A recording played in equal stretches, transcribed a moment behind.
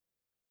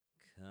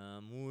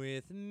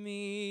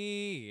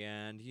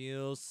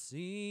you'll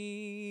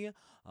see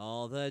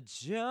all the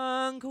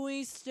junk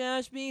we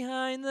stash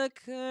behind the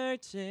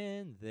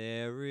curtain.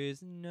 There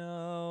is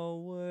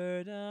no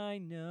word I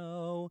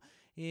know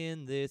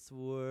in this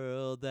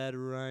world that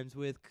rhymes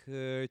with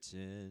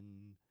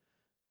curtain.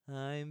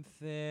 I'm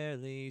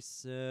fairly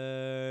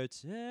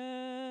certain.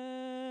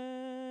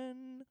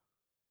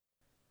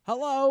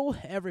 Hello,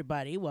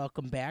 everybody.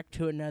 Welcome back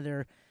to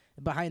another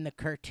Behind the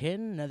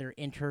Curtain, another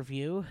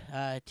interview.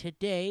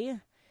 Today,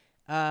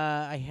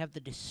 I have the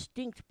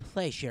distinct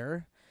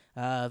pleasure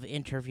of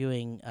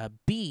interviewing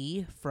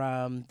B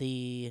from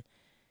is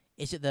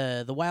it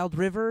the Wild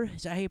River?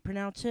 Is that how you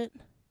pronounce it?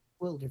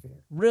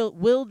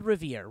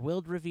 Wilderveer.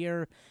 Wild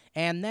Revere,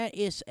 and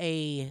that's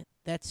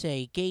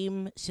a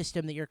game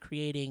system that you're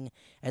creating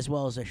as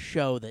well as a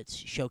show that's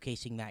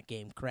showcasing that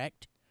game,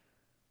 correct?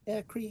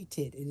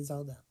 Created. It is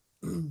all done.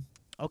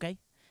 Okay.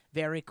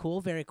 Very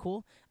cool. Very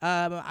cool.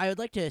 I would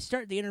like to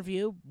start the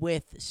interview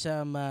with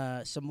some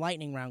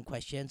lightning round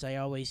questions. I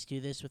always do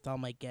this with all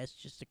my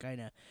guests just to kind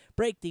of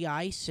break the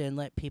ice and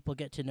let people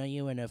get to know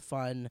you in a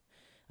fun,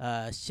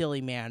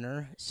 silly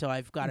manner. So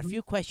I've got a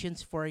few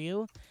questions for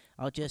you.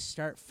 I'll just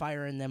start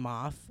firing them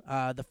off.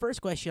 The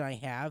first question I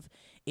have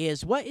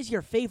is, what is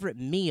your favorite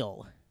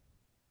meal?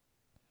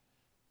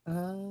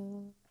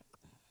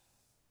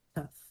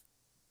 Tough.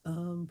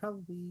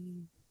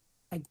 Probably.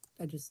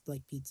 I just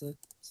like pizza,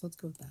 so let's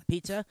go with that.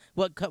 Pizza.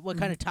 What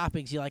kind of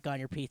toppings you like on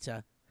your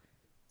pizza?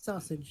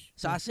 Sausage.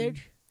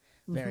 Sausage.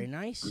 Very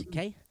nice.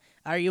 Okay.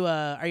 Are you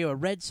a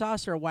red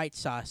sauce or a white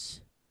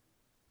sauce?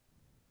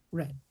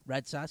 Red.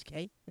 Red sauce.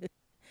 Okay.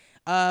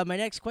 My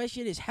next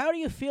question is, how do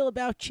you feel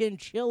about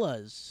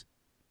chinchillas?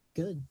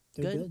 Good.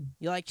 They're good.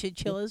 You like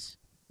chinchillas?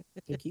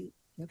 They're cute.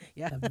 Yep.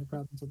 Yeah. Have no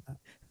problems with that.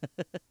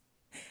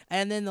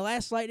 And then the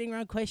last lightning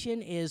round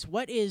question is,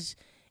 what is,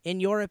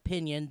 in your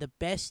opinion, the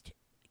best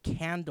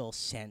candle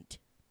scent?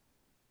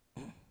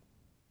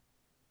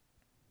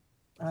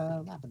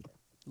 Lavender.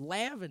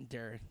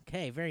 Lavender.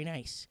 Okay, very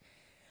nice.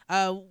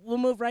 We'll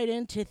move right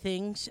into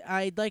things.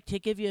 I'd like to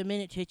give you a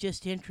minute to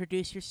just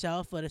introduce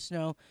yourself. Let us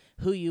know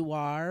who you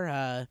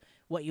are,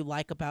 what you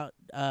like about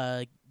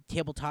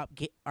tabletop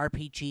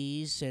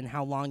RPGs, and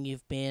how long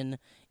you've been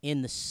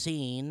in the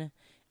scene.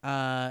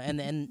 And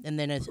then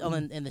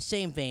in the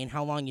same vein,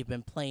 how long you've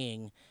been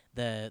playing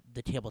the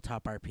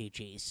tabletop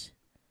RPGs.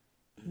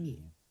 Yeah.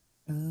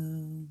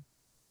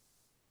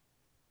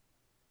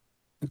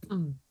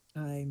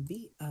 I'm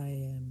B. I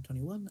am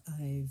 21.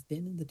 I've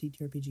been in the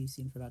TTRPG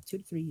scene for about 2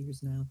 to 3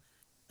 years now.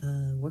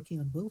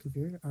 Working on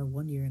Wilderveer. Our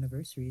 1-year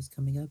anniversary is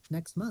coming up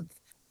next month.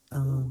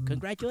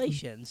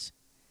 Congratulations.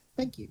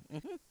 Thank you.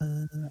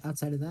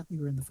 Outside of that, we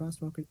were in the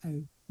Frostwalkers.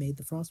 I made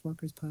the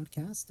Frostwalkers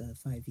podcast, a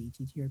 5e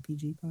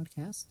TTRPG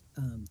podcast.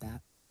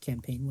 That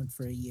campaign went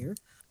for a year.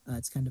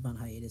 It's kind of on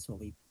hiatus while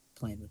we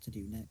plan what to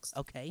do next.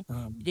 Okay.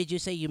 Did you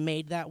say you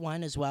made that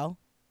one as well?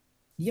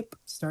 Yep.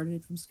 Started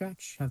it from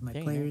scratch. Have my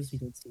Very players.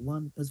 nice. We did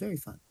C1. It was very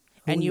fun.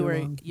 And you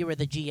were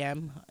the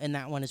GM in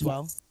that one as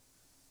well?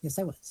 Yes,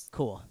 I was.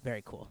 Cool.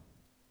 Very cool.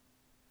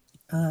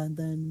 And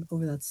then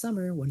over that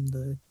summer, when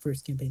the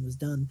first campaign was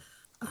done,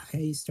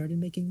 I started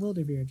making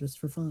Wilderveer just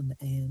for fun,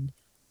 and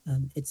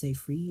it's a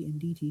free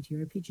indie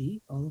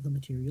TTRPG. All of the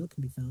material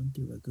can be found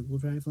through a Google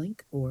Drive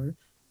link or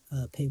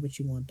pay what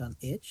you want on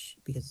itch,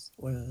 because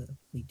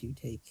we do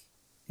take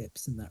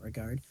tips in that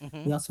regard.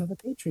 We also have a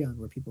Patreon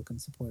where people can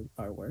support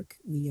our work.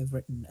 We have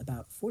written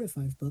about 4 to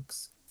 5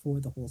 books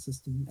for the whole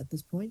system at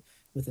this point,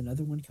 with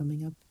another one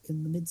coming up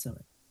in the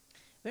midsummer.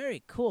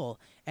 Very cool.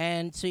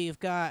 And so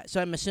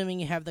so I'm assuming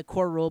you have the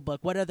core rule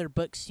book. What other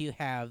books do you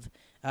have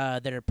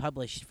that are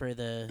published for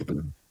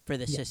the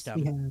Yes,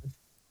 system?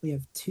 We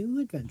have 2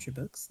 adventure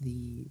books: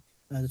 the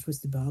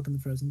Twisted Bog and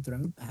the Frozen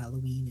Throne, a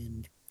Halloween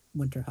and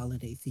winter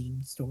holiday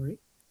themed story.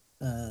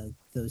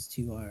 Those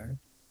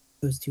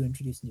two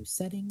introduce new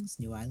settings,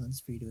 new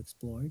islands for you to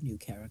explore, new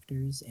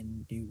characters,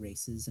 and new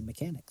races and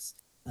mechanics.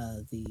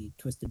 The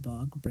Twisted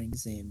Bog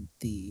brings in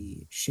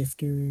the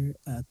Shifter,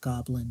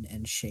 Goblin,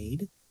 and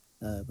Shade,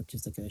 which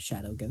is like a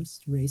shadow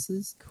ghost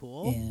races,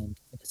 Cool. and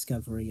the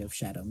discovery of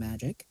shadow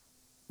magic.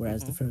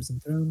 Whereas the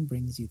Frozen Throne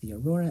brings you the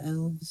Aurora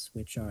Elves,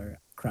 which are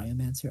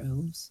Cryomancer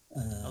Elves.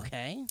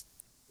 Okay.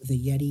 The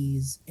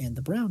Yetis and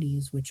the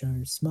Brownies, which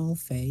are small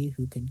fae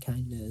who can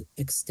kind of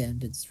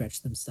extend and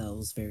stretch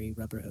themselves very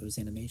rubber hose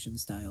animation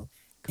style.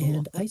 Cool.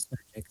 And ice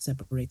magic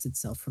separates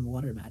itself from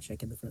water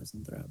magic in the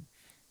Frozen Throne.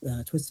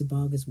 Twisted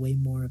Bog is way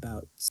more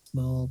about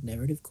small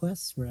narrative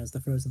quests, whereas the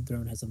Frozen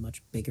Throne has a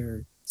much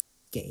bigger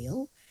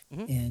scale,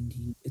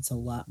 and it's a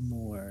lot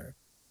more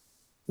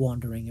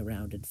wandering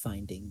around and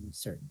finding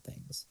certain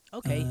things.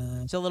 Okay.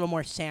 It's a little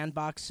more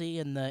sandboxy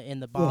in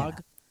the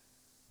bog.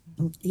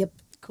 Yeah. Yep.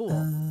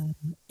 Cool.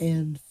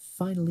 And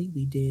finally,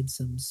 we did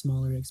some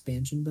smaller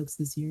expansion books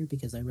this year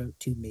because I wrote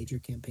 2 major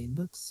campaign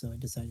books, so I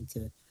decided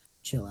to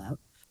chill out.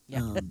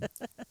 Yeah.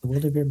 The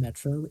Wilderveer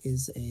Metro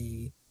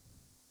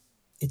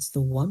it's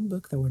the one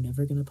book that we're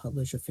never going to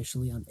publish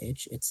officially on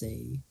itch. It's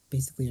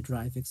basically a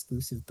Drive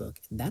exclusive book,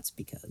 and that's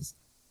because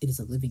it is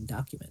a living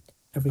document.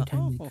 Every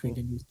time we create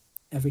a new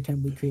Every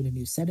time we create a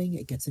new setting,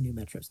 it gets a new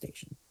metro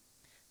station,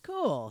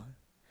 Cool.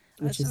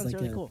 That which is sounds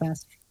like really a cool.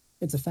 fast.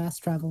 It's a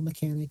fast travel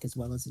mechanic as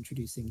well as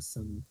introducing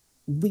some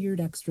weird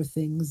extra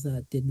things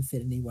that didn't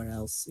fit anywhere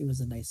else. It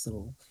was a nice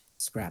little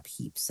scrap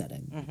heap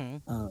setting. Mm-hmm.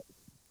 Uh,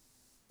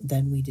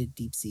 then we did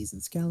Deep Seas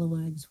and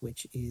Scalawags,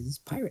 which is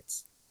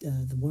pirates.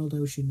 The world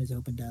ocean is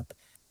opened up.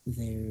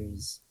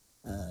 There's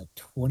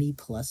 20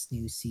 plus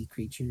new sea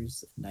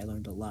creatures, and I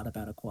learned a lot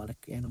about aquatic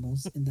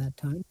animals in that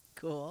time.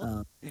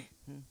 Cool. Uh,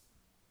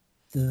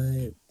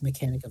 the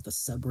mechanic of the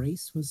sub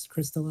race was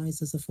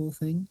crystallized as a full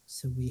thing.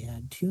 So we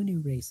had two new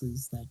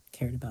races that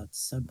cared about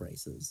sub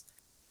races.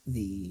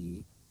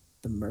 The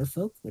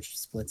merfolk, which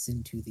splits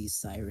into the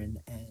siren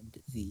and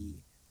the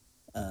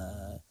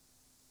I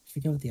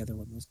forget what the other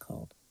one was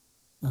called.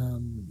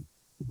 Um,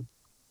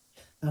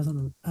 I was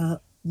on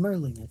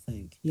Merlin, I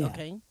think. Yeah,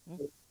 Okay.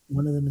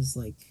 one of them is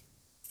like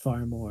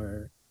far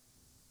more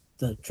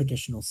the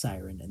traditional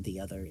siren, and the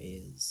other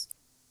is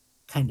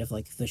kind of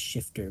like the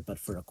shifter, but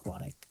for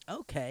aquatic.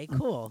 Okay. Um,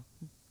 Cool.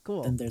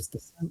 Cool. then there's the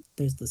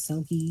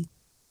Selkie,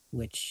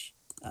 which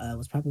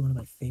was probably one of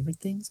my favorite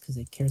things because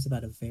it cares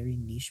about a very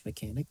niche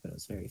mechanic, but it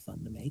was very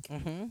fun to make.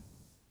 Mm-hmm.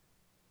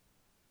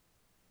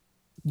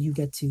 You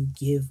get to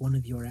give one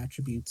of your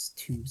attributes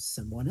to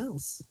someone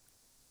else.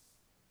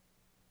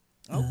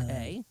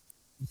 Okay.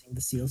 Using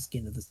the seal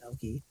skin of the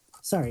Selkie.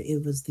 Sorry,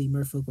 it was the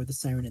merfolk where the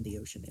siren and the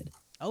oceanid.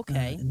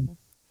 Okay. And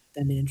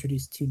then it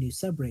introduced two new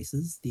sub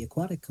races: the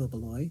aquatic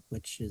Koboloi,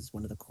 which is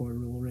one of the core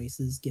rule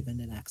races given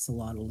an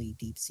axolotl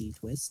deep sea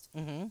twist,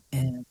 Mm-hmm.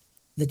 and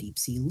the deep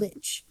sea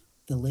lich.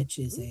 The lich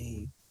is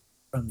Ooh.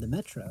 from the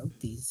metro,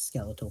 these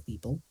skeletal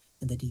people,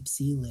 and the deep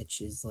sea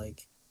lich is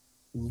like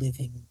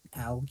living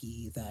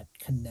algae that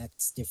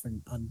connects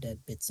different undead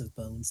bits of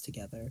bones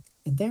together.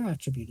 And their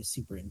attribute is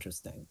super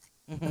interesting.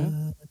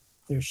 Mm-hmm. Uh,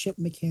 there's ship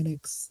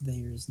mechanics,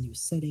 there's new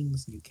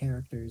settings, new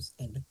characters,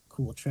 and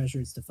cool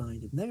treasures to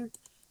find in there.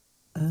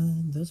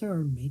 Those are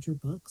our major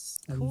books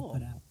that we've Cool.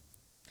 put out.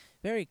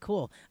 Very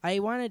cool. I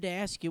wanted to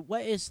ask you,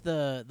 what is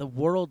the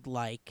world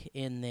like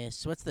in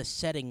this? What's the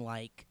setting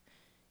like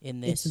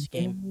in It's a this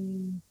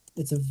game?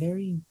 it's a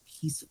very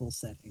peaceful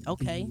setting.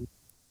 Okay.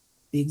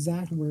 The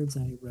exact words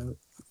I wrote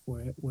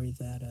for it were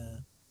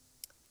that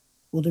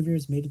Wildevere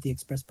is made with the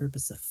express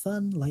purpose of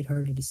fun,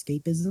 lighthearted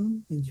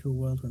escapism into a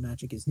world where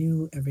magic is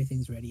new,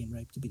 everything's ready and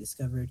ripe to be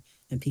discovered,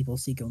 and people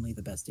seek only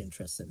the best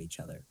interests of each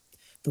other.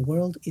 The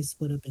world is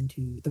split up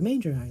into the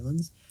major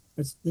islands.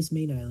 This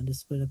main island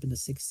is split up into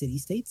 6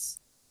 city-states,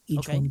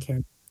 each Okay. one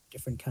carrying a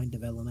different kind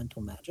of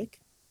elemental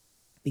magic.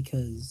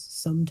 Because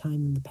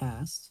sometime in the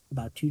past,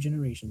 about 2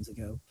 generations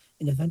ago,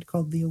 an event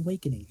called the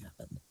Awakening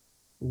happened,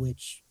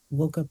 which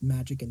woke up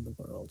magic in the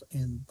world,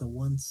 and the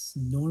once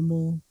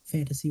normal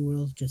fantasy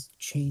world just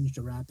changed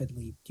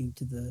rapidly due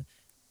to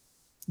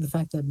the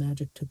fact that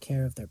magic took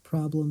care of their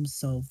problems,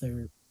 solved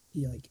their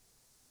like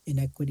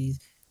inequities,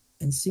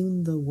 and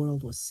soon the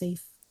world was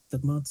safe. The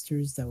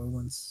monsters that were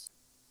once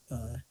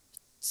uh,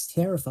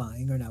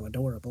 terrifying are now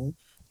adorable.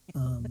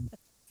 Um,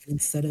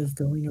 instead of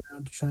going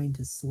around trying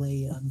to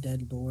slay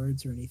undead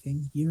lords or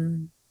anything, you're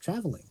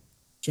traveling,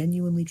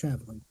 genuinely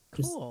traveling,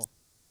 just Cool.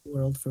 the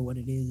world for what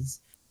it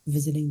is,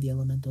 visiting the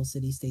elemental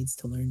city states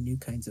to learn new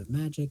kinds of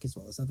magic as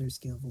well as other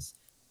skills,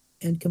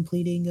 and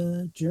completing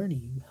a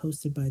journey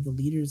hosted by the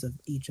leaders of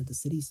each of the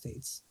city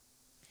states,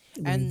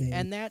 where they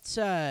And that's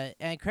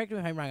and correct me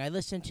if I'm wrong. I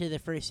listened to the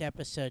first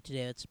episode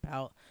today. That's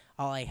about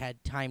all I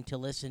had time to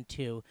listen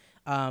to.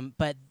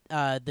 But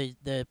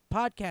the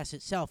podcast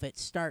itself, it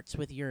starts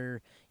with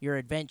your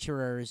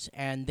adventurers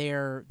and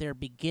they're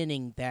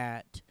beginning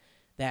that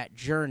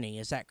journey.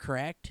 Is that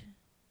correct?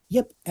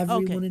 Yep, Okay.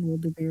 everyone in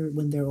Wildemere,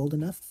 when they're old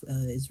enough,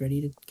 is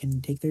ready to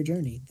can take their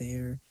journey.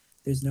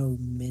 There's no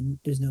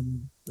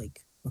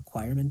like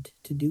requirement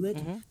to do it,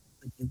 Mhm.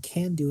 but you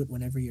can do it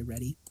whenever you're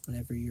ready,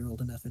 whenever you're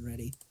old enough and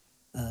ready.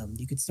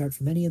 You could start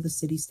from any of the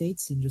city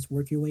states and just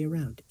work your way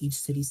around. Each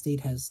city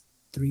state has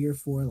 3 or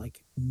 4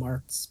 like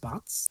marked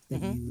spots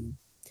that Mhm. you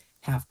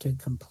have to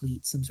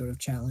complete some sort of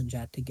challenge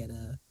at to get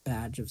a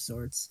badge of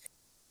sorts.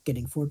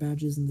 Getting 4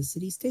 badges in the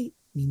city state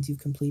means you've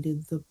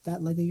completed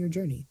that leg of your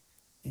journey,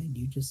 and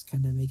you just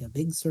kind of make a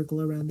big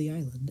circle around the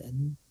island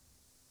and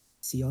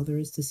see all there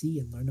is to see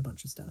and learn a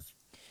bunch of stuff.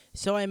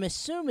 So I'm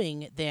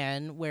assuming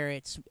then where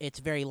it's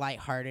very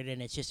lighthearted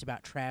and it's just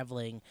about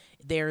traveling.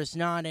 There's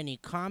not any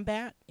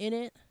combat in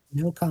it.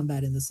 No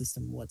combat in the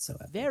system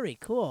whatsoever. Very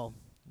cool.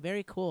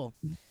 Very cool.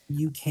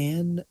 You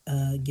can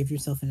give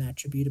yourself an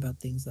attribute about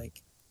things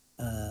like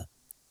uh,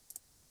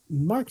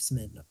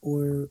 marksman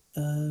or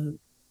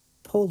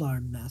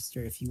polearm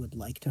master if you would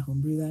like to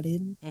homebrew that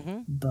in,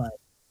 Mhm. but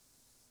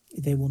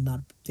they will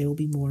not. They will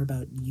be more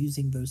about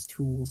using those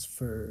tools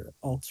for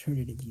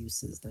alternative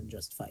uses than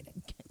just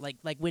fighting. Like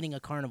winning a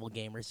carnival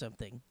game or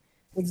something.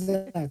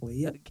 Exactly.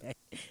 Yep. Okay.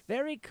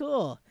 Very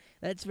cool.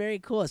 That's very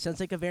cool. It sounds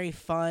like a very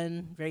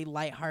fun, very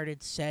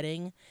lighthearted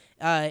setting.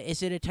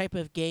 Is it a type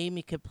of game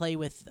you could play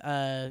with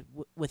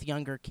with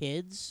younger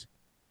kids?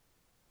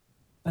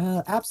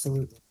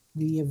 Absolutely.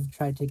 We have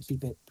tried to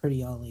keep it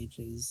pretty all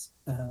ages.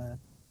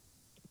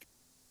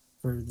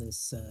 for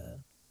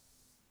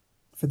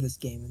this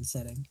game and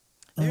setting.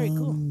 Very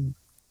cool.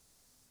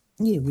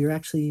 Yeah, we were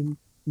actually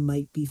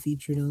might be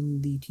featured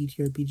on the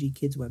TTRPG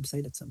Kids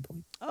website at some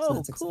point. So Oh,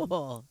 that's exciting.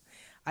 cool.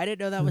 I didn't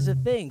know that was a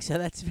Um, thing, so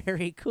that's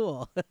very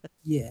cool.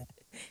 Yeah,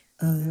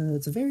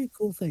 it's a very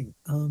cool thing.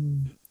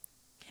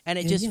 And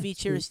it And just yeah, so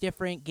features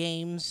different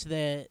games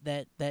that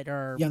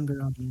are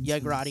younger audiences.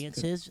 younger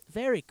audiences.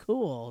 Very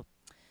cool.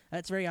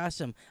 That's very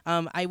awesome.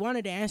 I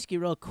wanted to ask you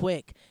real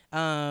quick.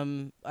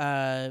 Can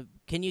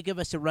you give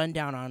us a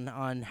rundown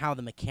on how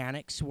the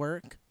mechanics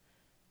work?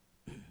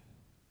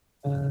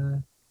 Uh,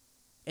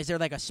 Is there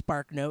like a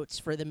Spark Notes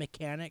for the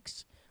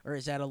mechanics, or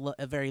is that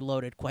a very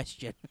loaded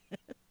question?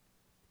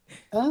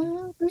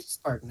 there's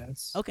Spark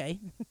Notes. Okay.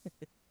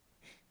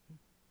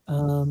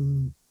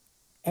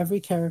 Every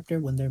character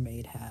when they're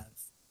made have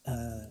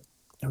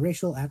a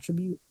racial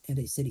attribute and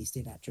a city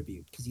state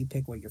attribute because you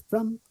pick where you're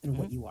from and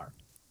what you are.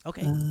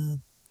 Okay. Uh,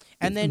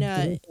 And then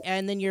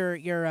there-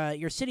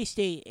 your city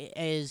state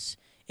is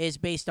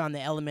based on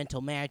the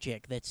elemental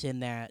magic that's in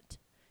that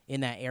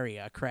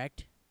area,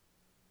 correct?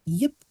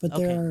 Yep, but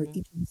Okay. there are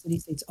each of the city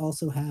states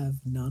also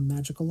have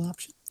non-magical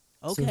options.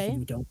 So if Okay.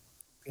 you don't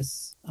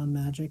focus on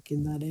magic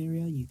in that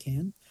area, you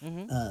can.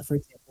 Mhm. For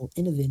example,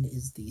 Innovin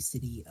is the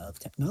city of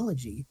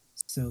technology,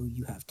 so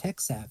you have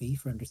tech savvy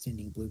for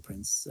understanding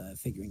blueprints,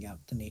 figuring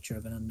out the nature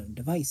of an unknown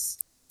device.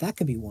 That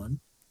could be one.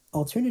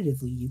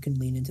 Alternatively, you can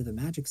lean into the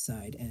magic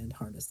side and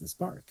harness the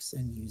sparks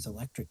and use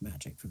electric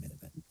magic from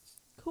Innovin.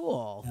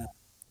 Cool.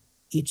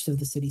 Each of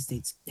the city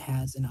states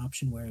has an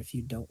option where if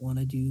you don't want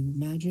to do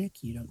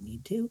magic, you don't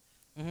need to,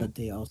 Mhm. but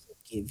they also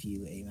give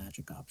you a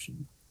magic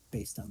option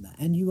based on that.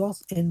 And you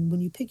also, and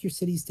when you pick your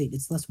city state,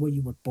 it's less where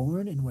you were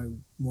born and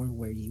more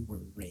where you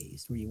were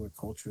raised, where you were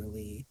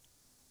culturally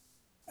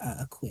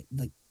equipped,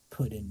 like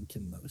put into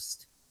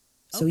most.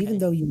 So Okay. even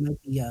though you might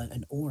be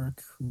an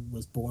orc who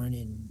was born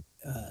in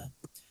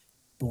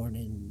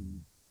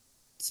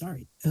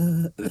sorry,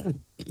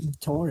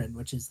 Torin,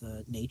 which is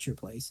the nature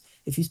place.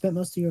 If you spent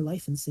most of your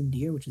life in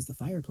Sindir, which is the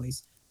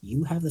fireplace,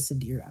 you have the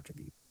Sindir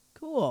attribute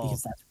Cool.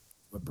 because that's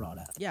what we're brought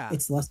up. Yeah.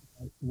 It's less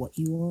about what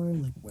you are,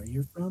 like where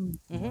you're from,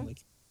 more Mhm.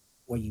 like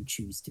where you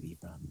choose to be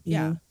from. You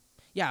Yeah. know?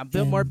 Yeah, a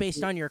bit more And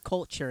based on your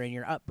culture and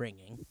your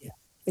upbringing.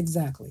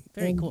 exactly.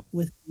 Very and cool.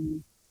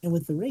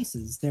 with the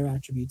races, their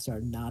attributes are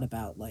not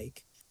about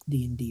like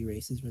D&D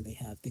races where they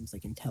have things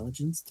like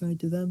intelligence tied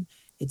to them.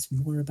 It's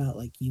more about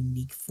like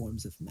unique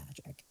forms of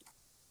magic.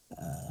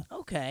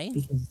 Okay.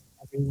 Because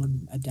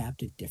everyone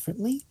adapted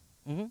differently.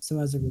 Mhm. So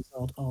as a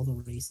result, all the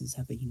races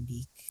have a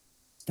unique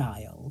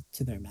style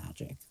to their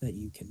magic that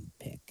you can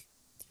pick.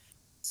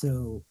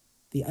 So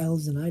the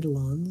elves and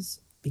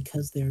eidolons,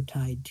 because they're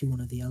tied to one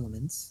of the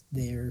elements,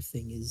 their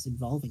thing is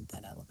involving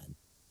that element.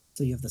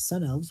 So you have the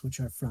sun elves, which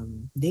are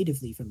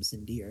natively from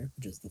Sindir,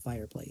 which is the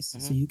fireplace. So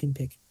Mhm. you can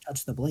pick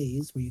touch the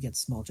blaze, where you get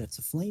small jets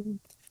of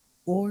flame,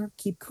 or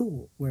keep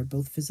cool, where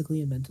both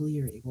physically and mentally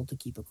you're able to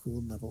keep a cool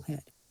and level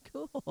head.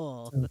 Cool.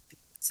 So,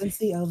 since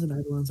the elves and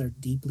eidolons are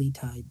deeply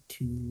tied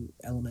to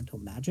elemental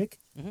magic,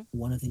 Mhm.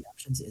 one of the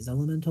options is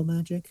elemental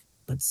magic.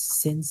 But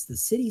since the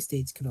city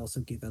states could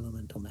also give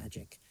elemental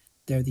magic,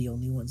 they're the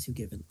only ones who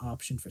give an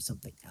option for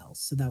something else.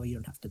 So that way you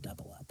don't have to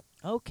double up.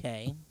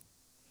 Okay.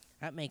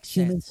 That makes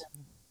Humans,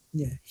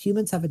 sense.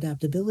 humans have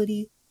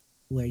adaptability,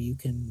 where you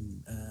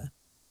can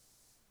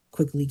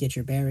quickly get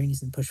your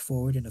bearings and push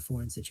forward in a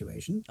foreign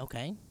situation.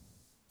 Okay.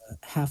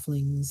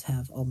 Halflings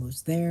have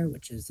almost there,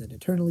 which is an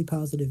eternally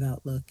positive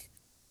outlook.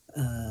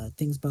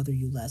 Things bother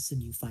you less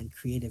and you find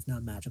creative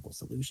non-magical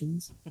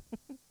solutions.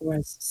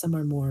 Whereas some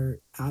are more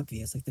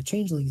obvious, like the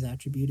changeling's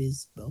attribute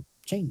is, well,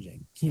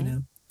 changing, you Mhm.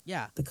 know.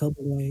 Yeah. The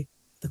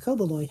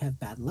koboloi have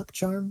bad luck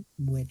charm,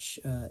 which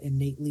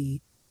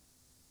innately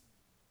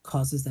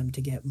causes them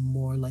to get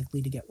more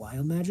likely to get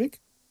wild magic.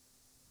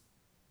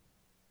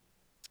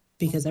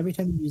 Because every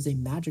time you use a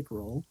magic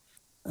roll,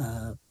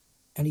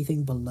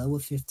 anything below a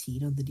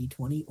 15 on the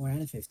d20 or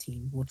at a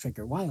 15 will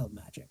trigger wild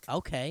magic.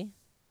 Okay.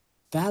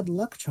 Bad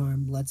luck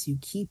charm lets you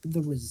keep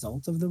the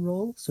result of the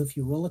roll. So if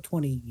you roll a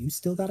 20, you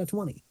still got a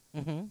 20.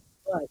 Mhm.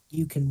 But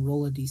you can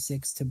roll a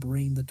d6 to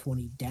bring the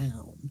 20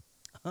 down.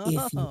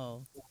 If you,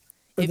 Oh.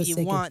 for If the you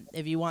sake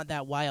want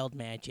that wild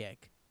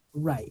magic.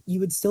 right, you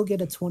would still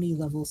get a 20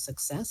 level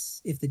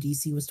success. If the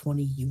DC was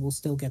 20, you will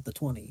still get the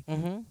 20.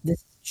 Mhm. This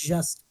is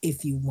just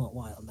if you want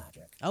wild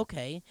magic.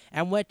 Okay.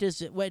 And what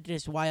does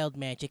wild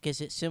magic?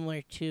 Is it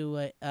similar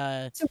to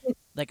So it's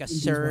like a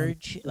D&D's wild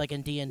surge magic. like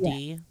in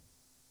D&D?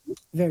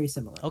 very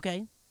similar.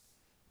 Okay.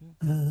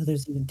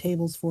 There's even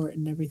tables for it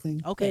and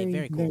everything. Okay,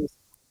 very cool.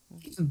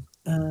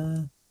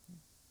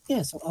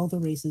 Yeah, so all the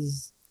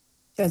races,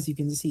 as you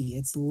can see,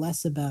 it's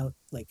less about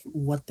like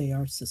what they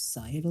are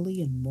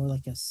societally and more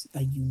like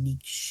a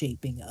unique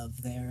shaping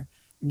of their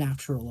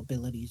natural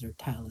abilities or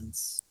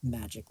talents,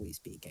 magically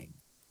speaking.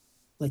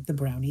 Like the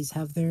brownies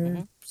have their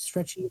Mhm.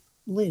 stretchy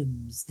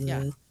limbs,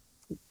 Yeah.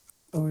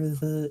 or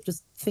the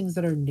just things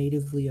that are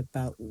natively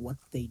about what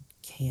they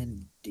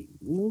can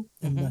do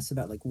and Mhm. less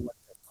about like what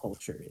their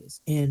culture is.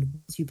 And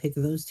once you pick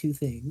those two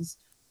things,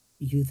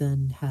 you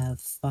then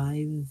have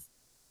 5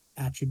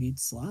 attribute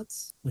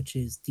slots, which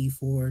is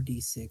D4,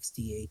 D6,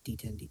 D8,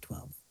 D10,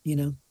 D12. You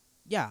know,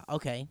 Yeah.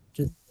 Okay.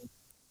 just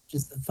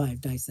just the 5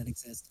 dice that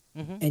exist,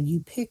 Mhm. and you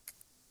pick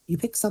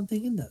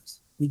something in those.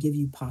 We give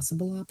you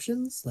possible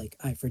options like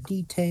eye for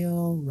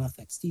detail, rough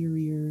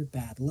exterior,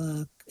 bad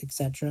luck,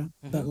 etc.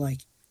 But Mhm.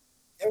 like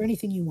they're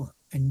anything you want,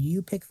 and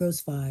you pick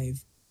those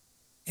 5.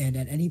 And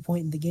at any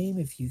point in the game,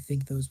 if you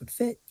think those would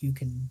fit, you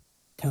can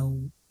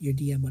tell your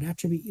DM what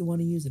attribute you want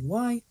to use and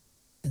why,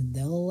 and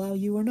they'll allow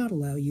you or not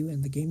allow you,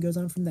 and the game goes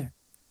on from there.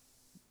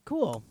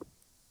 Cool.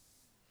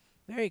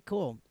 Very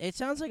cool. It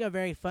sounds like a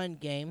very fun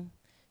game.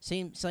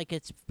 Seems like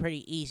it's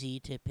pretty easy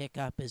to pick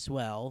up as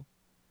well.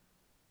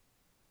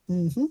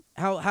 Hmm.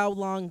 How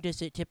long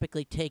does it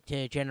typically take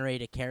to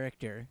generate a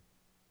character?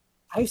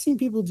 I've seen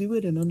people do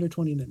it in under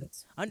 20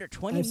 minutes. Under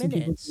 20 I've seen people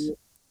do minutes. it.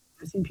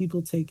 I've seen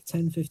people take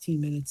 10,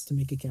 15 minutes to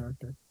make a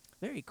character.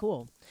 Very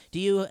cool. Do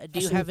you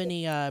Especially have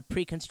any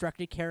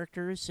pre-constructed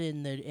characters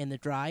in the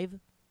drive?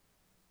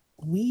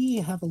 we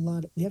have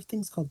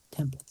things called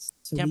templates.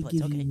 So we Templates.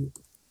 give Okay. you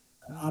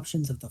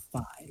options of the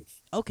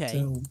 5. Okay.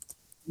 So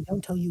we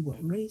don't tell you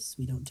what race,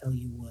 we don't tell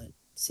you what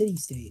city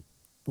state,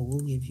 but we'll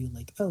give you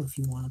like, oh, if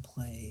you want to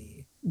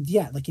play,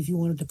 yeah, like if you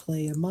wanted to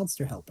play a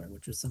monster helper,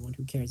 which is someone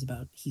who cares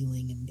about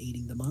healing and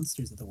aiding the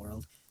monsters of the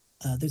world,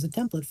 there's a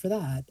template for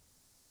that,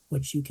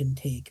 which you can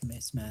take,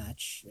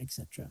 mismatch,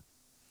 etc.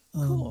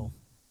 Cool.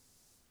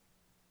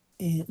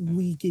 And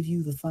we give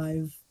you the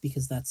 5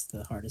 because that's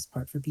the hardest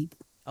part for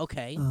people.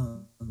 Okay.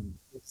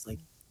 It's like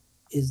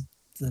is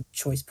the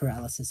choice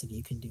paralysis if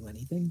you can do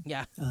anything.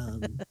 Yeah.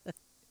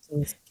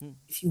 So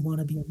if you want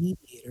to be a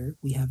mediator,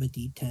 we have a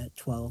D10,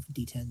 12,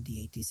 D10,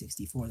 D8,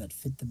 D64 that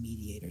fit the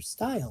mediator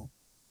style.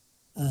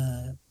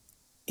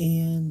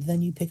 And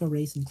then you pick a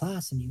race and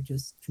class, and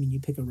you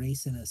pick a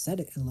race and a set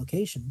it and a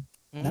location.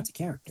 Mhm. That's a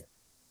character.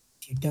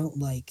 If you don't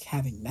like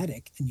having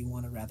medic and you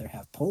want to rather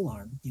have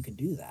polearm, you can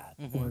do that.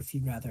 Mhm. Or if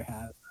you'd rather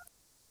have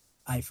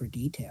eye for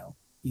detail,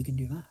 you can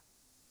do that.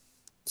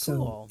 So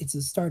Cool. it's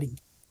a starting.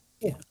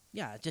 Yeah.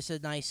 Yeah, just a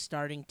nice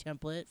starting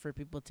template for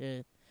people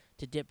to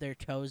dip their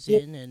toes Yeah.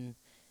 in, and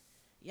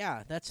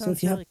yeah, that So sounds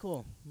if you have really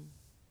cool.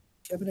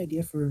 if you have an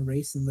idea for a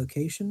race and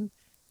location,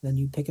 then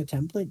you pick a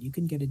template. You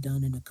can get it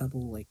done in a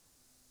couple, like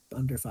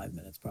under 5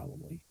 minutes,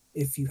 probably,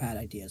 if you had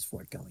ideas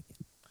for it going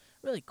in.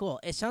 Really cool.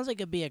 It sounds like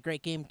it'd be a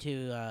great game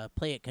to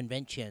play at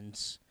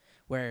conventions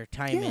where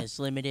time Yeah. is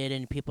limited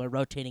and people are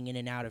rotating in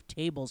and out of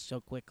tables so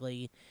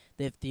quickly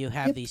that if you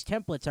have Yep. these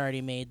templates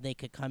already made, they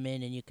could come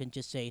in and you can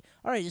just say,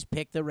 "All right, just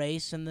pick the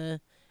race and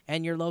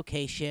your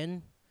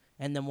location,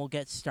 and then we'll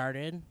get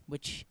started,"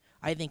 which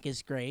I think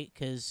is great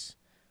because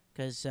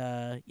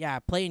yeah,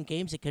 playing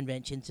games at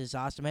conventions is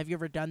awesome. Have you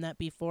ever done that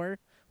before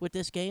with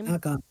this game? Oh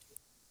God,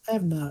 I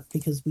have not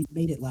because we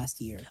made it last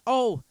year.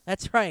 Oh,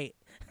 that's right.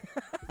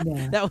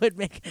 Yeah. That would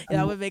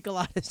make a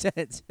lot of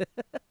sense.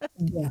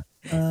 Yeah.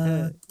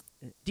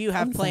 Do you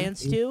have Fun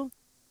plans fact, to?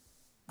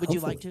 Would you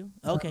like hopefully.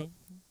 to? Okay.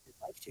 I'd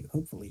like to,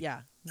 hopefully.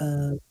 Yeah.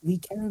 We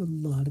care a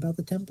lot about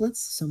the templates,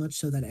 so much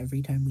so that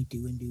every time we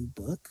do a new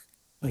book,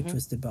 like Mhm.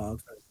 Twisted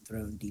Bog, Frozen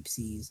Throne, Deep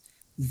Seas,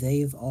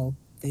 they all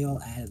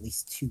add at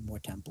least 2 more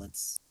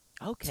templates.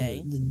 Okay.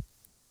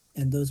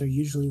 And those are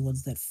usually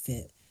ones that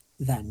fit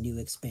that new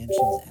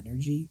expansion's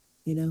energy,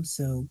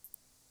 So,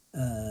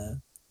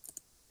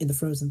 in the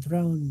Frozen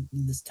Throne,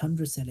 in this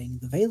tundra setting,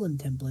 the Valen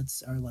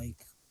templates are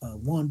like a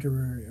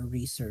wanderer, a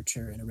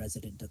researcher, and a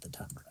resident of the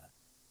tundra.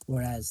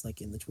 Whereas, like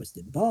in the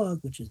Twisted Bog,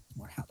 which is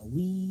more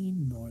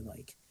Halloween, more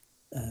like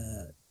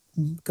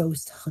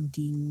ghost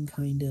hunting,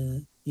 kind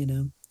of,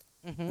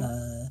 Mhm.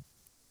 Uh,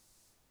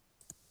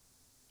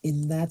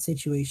 in that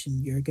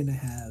situation, you're gonna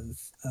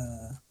have.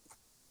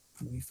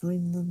 Let me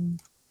find them.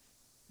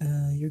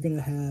 You're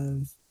gonna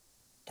have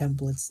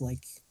templates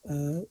like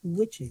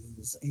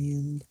witches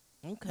and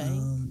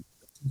Okay.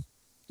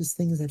 just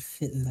things that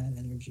fit that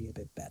energy a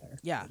bit better.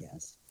 Yeah. I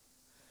guess.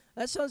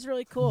 That sounds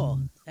really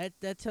cool.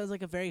 That sounds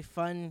like a very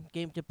fun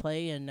game to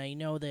play, and I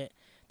know that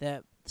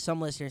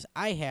some listeners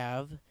I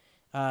have,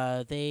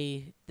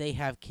 they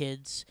have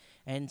kids,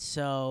 and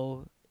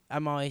so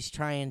I'm always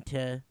trying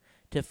to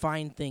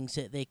find things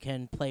that they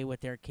can play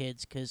with their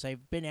kids because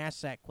I've been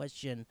asked that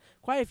question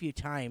quite a few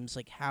times,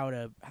 like how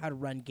to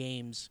run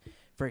games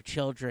for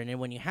children. And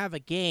when you have a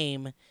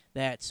game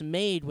that's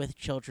made with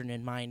children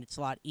in mind, it's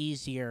a lot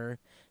easier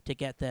to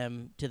get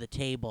them to the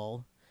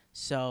table.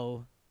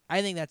 So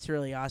I think that's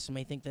really awesome.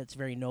 I think that's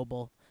very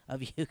noble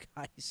of you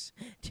guys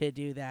to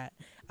do that.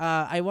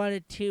 I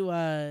wanted to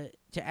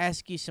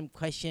ask you some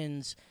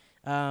questions,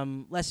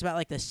 less about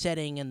like the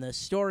setting and the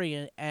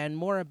story, and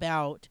more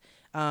about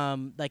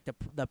like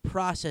the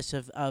process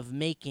of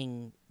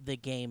making the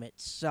game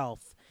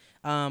itself.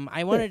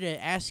 I wanted to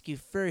ask you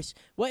first,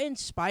 what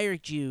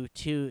inspired you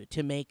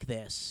to make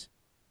this?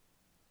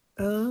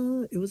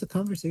 It was a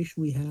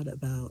conversation we had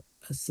about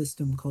a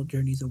system called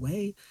Journeys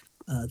Away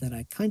that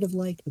I kind of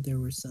liked, but there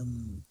were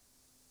some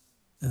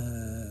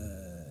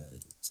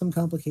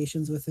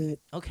complications with it.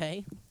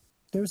 Okay.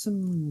 there were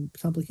some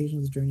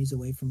complications, journeys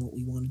away from what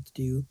we wanted to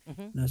do,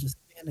 Hmm. and I was just,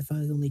 man, if I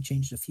only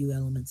changed a few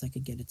elements, I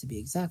could get it to be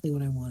exactly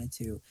what I wanted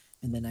to.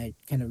 And then I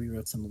kind of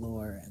rewrote some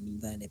lore,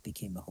 and then it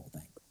became the whole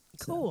thing.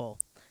 So Cool.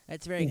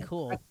 That's very yeah,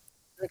 cool.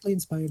 directly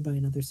inspired by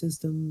another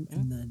system, Mm.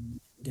 and then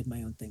did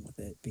my own thing with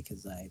it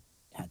because I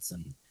had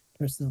some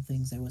personal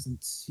things I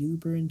wasn't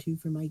super into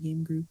for my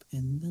game group,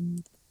 and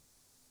then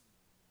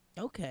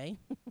Okay.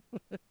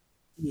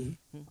 yeah.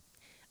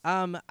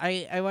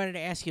 I wanted to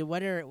ask you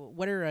what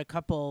are a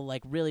couple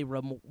like really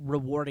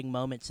rewarding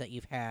moments that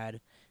you've had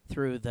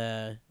through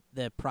the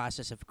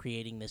process of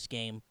creating this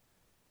game?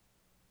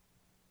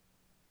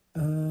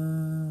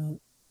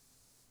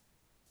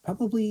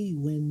 Probably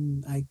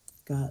when I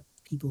got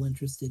people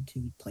interested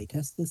to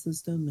playtest the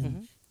system and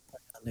Hmm.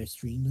 on their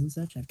streams and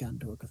such. I've gotten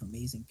to work with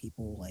amazing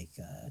people like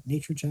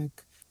Nature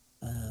Check,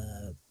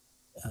 uh,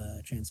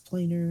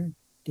 Transplaner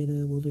did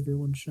a Wilderveer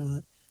one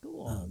shot.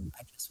 Cool.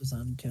 I just was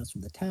on Tales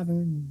from the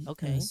Tavern.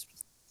 Okay.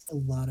 A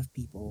lot of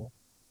people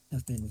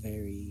have been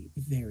very,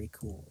 very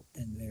cool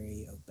and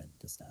very open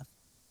to stuff.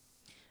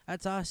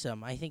 That's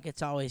awesome. I think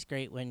it's always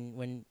great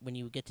when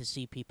you get to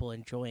see people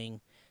enjoying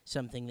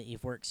something that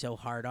you've worked so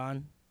hard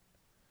on.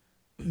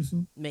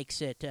 Mhm.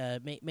 Makes it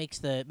makes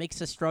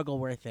the struggle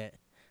worth it.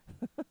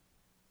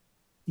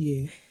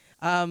 Yeah.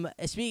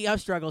 Speaking of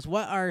struggles,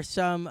 what are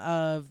some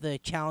of the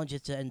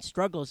challenges and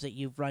struggles that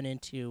you've run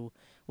into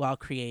while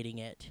creating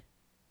it?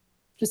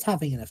 Just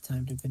having enough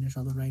time to finish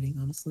all the writing,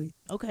 honestly.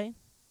 Okay.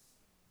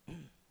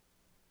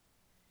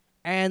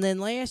 And then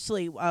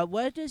lastly,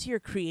 what does your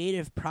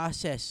creative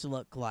process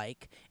look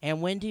like?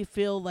 And when do you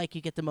feel like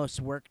you get the most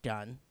work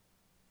done?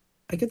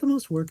 I get the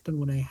most work done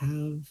when I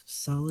have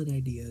solid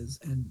ideas,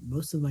 and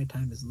most of my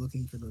time is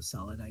looking for those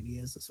solid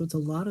ideas. So it's a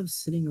lot of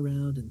sitting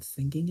around and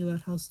thinking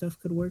about how stuff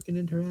could work and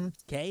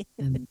interact. Okay.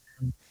 And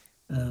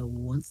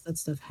once that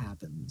stuff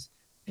happens,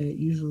 it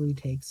usually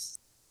takes,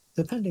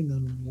 depending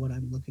on what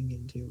I'm looking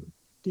into,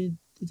 it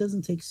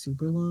doesn't take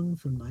super long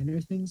for minor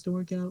things to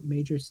work out.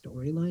 Major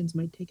storylines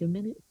might take a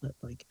minute, but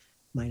like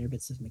minor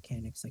bits of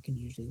mechanics I can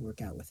usually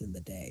work out within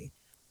the day.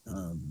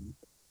 Um,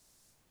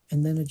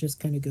 and then it just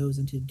kind of goes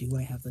into, do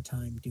I have the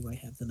time? Do I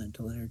have the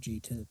mental energy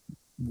to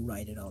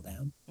write it all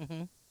down?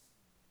 Hmm.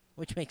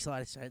 Which makes a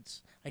lot of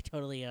sense. I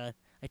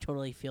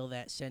totally feel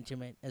that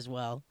sentiment as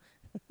well.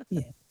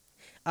 Yeah.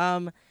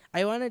 Um,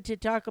 I wanted to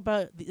talk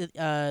about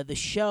the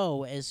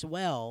show as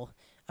well,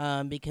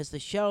 because the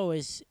show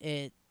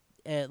it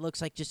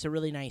looks like just a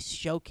really nice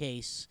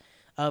showcase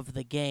of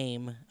the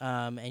game,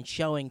 and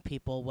showing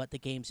people what the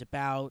game's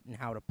about and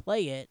how to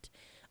play it.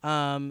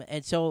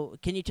 And so,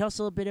 can you tell us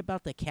a little bit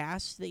about the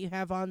cast that you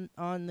have on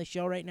the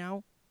show right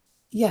now?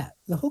 Yeah,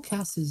 the whole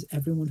cast is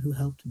everyone who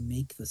helped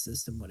make the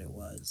system what it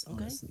was,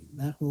 Okay. honestly.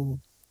 That whole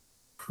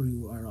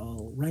crew are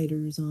all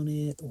writers on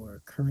it,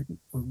 or current,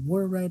 or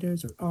were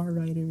writers, or are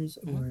writers,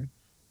 Hmm. or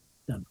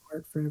done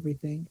art for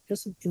everything.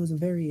 Just it was a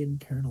very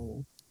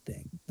internal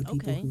thing. The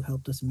people Okay. who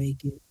helped us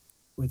make it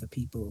were the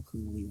people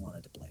who we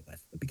wanted to play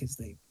with because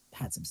they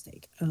had some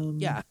stake.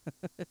 Yeah.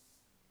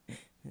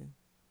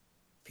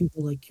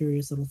 People like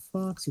Curious Little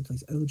Fox, who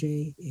plays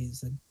OJ,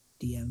 is a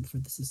DM for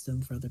the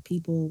system for other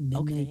people.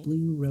 Midnight Okay.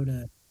 Blue wrote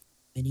a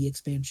mini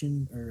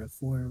expansion or a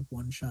 4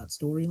 one-shot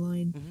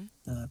storyline.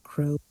 Hmm.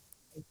 Crow,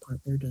 my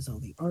partner, does all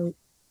the art.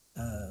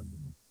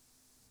 Um,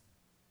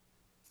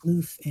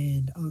 Loof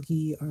and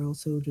Augie are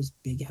also just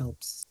big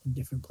helps in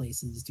different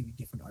places, doing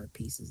different art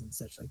pieces and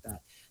such like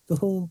that. The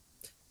whole,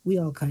 we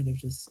all kind of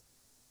just,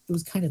 it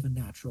was kind of a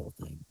natural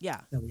thing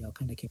Yeah. that we all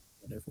kind of came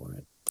together for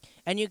it.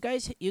 And you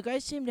guys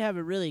seem to have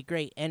a really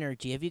great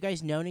energy. Have you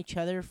guys known each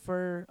other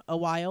for a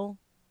while?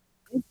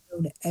 I've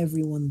known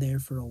everyone there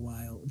for a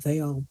while. They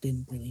all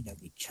didn't really know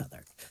each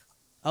other.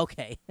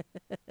 Okay.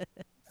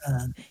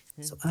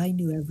 So I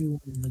knew everyone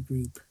in the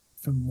group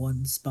from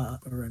one spot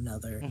or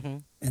another, Hmm.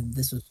 and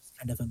this was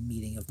kind of a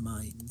meeting of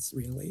minds,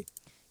 really.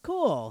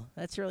 Cool.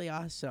 That's really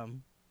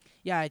awesome.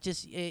 Yeah,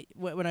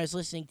 when I was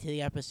listening to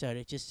the episode,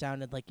 it just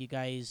sounded like you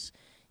guys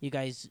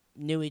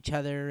knew each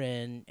other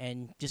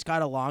and just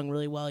got along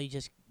really well.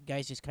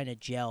 Guys just kind of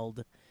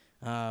gelled,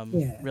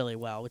 Yeah, really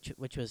well,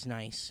 which was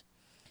nice.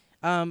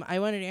 I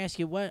wanted to ask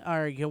you, what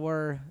are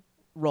your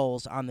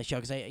roles on the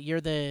show? Because you're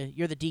the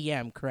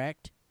DM,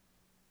 correct?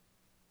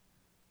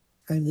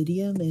 I'm the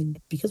DM, and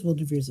because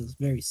Wilderveer is a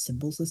very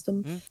simple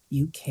system, Mm.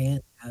 you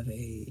can't have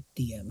a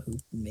DM who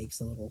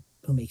makes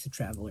a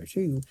traveler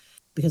too,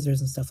 because there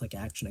isn't stuff like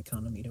action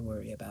economy to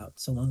worry about.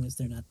 So long as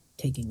they're not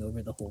taking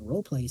over the whole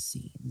roleplay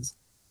scenes,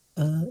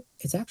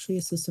 it's actually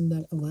a system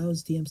that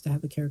allows DMs to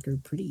have a character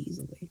pretty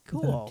easily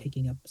without Cool.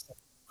 taking up a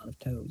lot of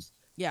toes.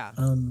 Yeah.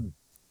 Um,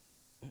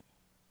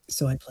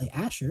 so I play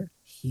Asher.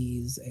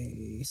 He's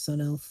a sun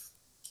elf.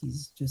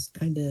 He's just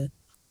kind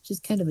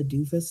of a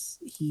doofus.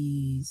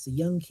 He's a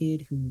young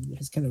kid who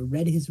has kind of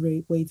read his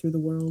way through the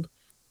world,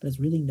 but has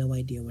really no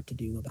idea what to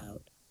do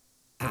about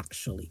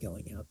actually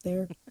going out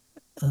there.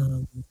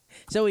 Um,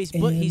 So he's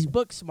and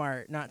book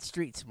smart, not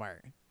street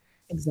smart.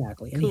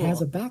 exactly, and he has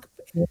Cool. a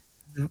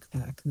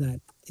backpack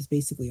that is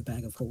basically a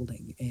bag of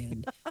holding,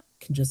 and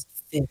can just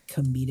fit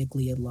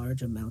comedically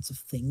large amounts of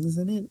things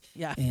in it,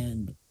 Yeah.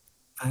 and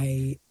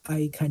I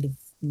kind of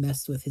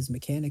messed with his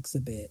mechanics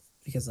a bit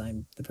because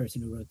I'm the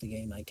person who wrote the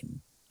game. I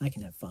can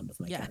have fun with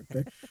my Yeah.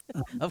 character.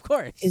 Um, Of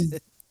course. his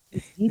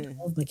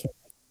D12 mechanic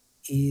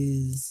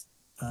is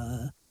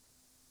uh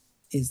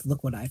is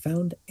look what I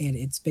found, and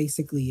it's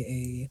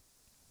basically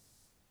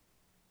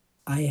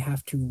I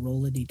have to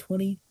roll a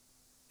d20.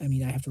 I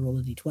mean, I have to roll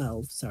a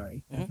d12.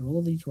 Sorry, I have to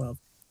roll a d12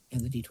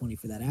 and the d20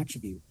 for that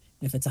attribute.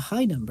 And if it's a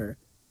high number,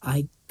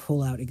 I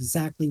pull out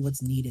exactly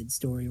what's needed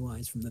story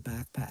wise from the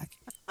backpack.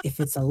 If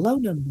it's a low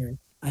number,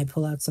 I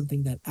pull out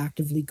something that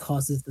actively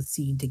causes the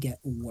scene to get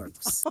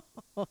worse.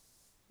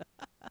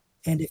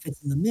 And if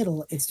it's in the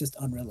middle, it's just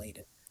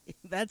unrelated.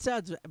 That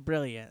sounds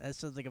brilliant. That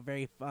sounds like a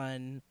very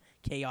fun,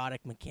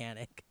 chaotic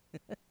mechanic.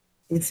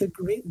 It's a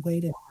great way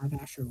to have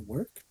Asher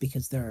work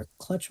because there are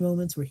clutch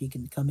moments where he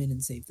can come in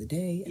and save the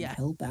day and Yeah.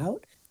 help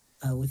out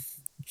with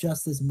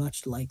just as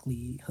much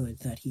likelihood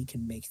that he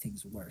can make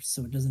things worse.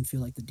 So it doesn't feel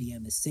like the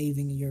DM is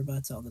saving your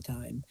butts all the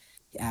time.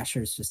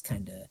 Asher's just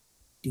kind of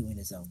doing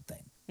his own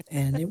thing.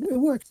 And it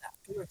works out.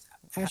 It works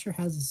out. Asher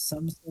has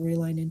some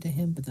storyline into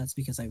him, but that's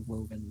because I've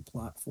woven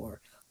plot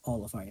for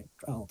all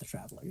the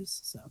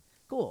travelers. So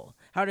Cool.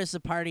 How does the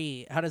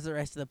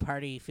rest of the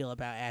party feel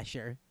about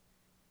Asher?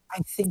 I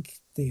think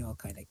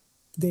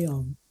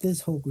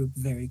this whole group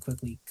very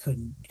quickly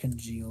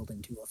congealed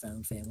into a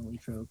found family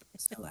trope.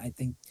 So I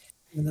think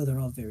even though they're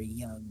all very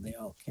young, they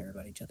all care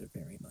about each other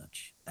very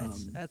much.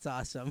 That's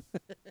awesome.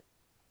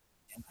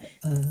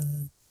 Uh,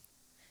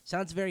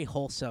 Sounds very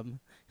wholesome.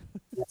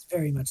 that's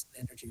very much the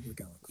energy we're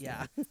going for.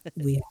 Yeah.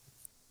 We have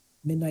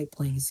Midnight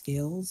playing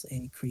Scales,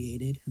 a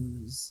created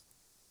who's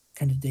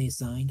kind of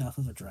designed off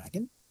of a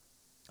dragon.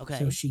 Okay.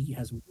 So she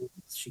has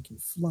wings, she can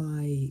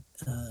fly,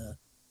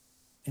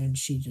 and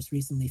she just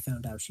recently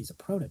found out she's a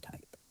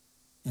prototype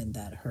and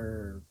that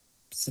her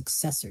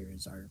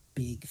successors are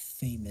big,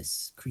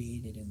 famous,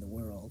 created in the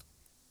world,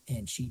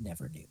 and she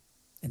never knew.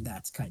 And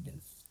that's kind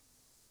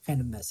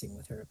of messing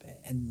with her a bit.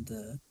 And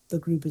the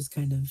group is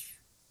kind of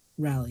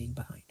rallying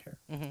behind her.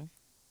 hmm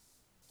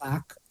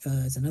Plaque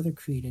is another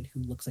created who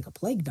looks like a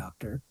plague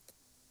doctor.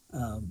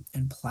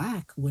 And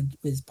Plaque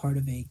is part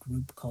of a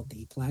group called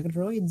the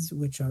Plagadroids,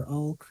 which are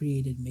all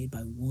created made by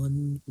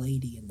one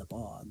lady in the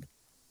bog.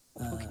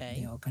 Okay.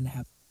 They all kind of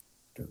have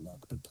their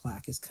look, but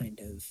Plaque is kind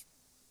of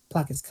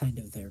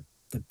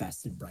the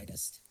best and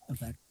brightest of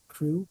that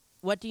crew.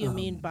 What do you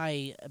mean Um,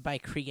 by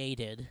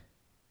created?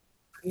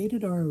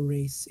 Created are a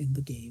race in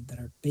the game that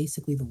are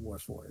basically the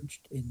Warforged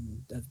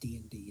in of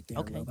D&D. They are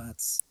Okay.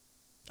 robots,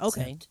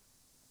 Okay.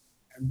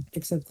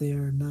 except they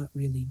are not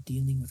really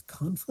dealing with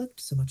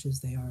conflict so much as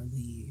they are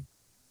the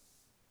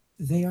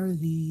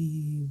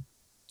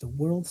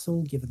world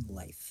soul given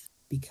life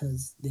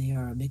because they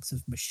are a mix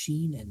of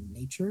machine and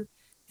nature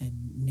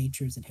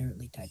is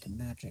inherently tied to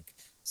magic.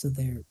 So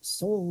their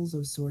souls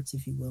of sorts,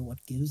 if you will,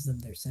 what gives them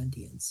their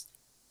sentience,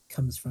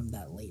 comes from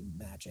that latent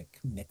magic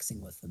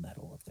mixing with the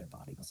metal of their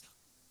bodies.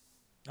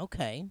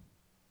 Okay.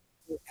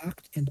 They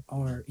act and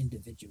are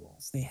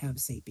individuals. They have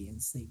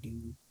sapience. They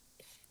do,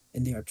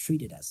 and they are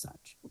treated as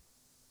such.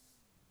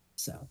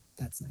 So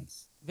that's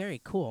nice. Very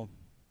cool.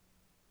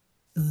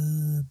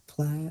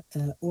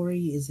 Ori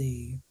is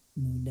a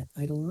moon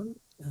eidolon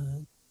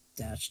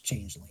dash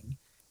changeling.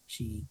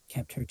 She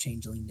kept her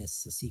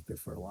changelingness a secret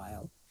for a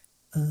while.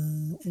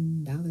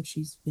 And now that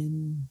she's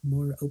been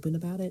more open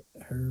about it,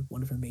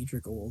 one of her major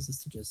goals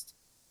is to just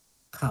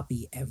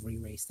copy every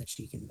race that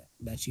she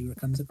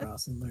comes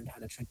across and learn how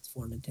to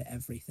transform into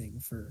everything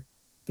for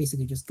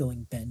basically just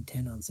going Ben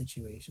 10 on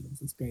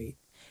situations. It's great.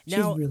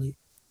 Now, She's really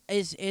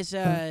is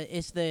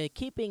the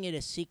keeping it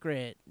a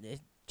secret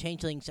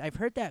changelings? I've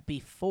heard that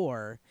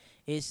before.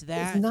 Is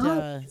that it's not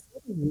a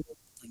real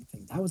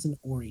thing. That was an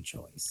Ori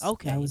choice.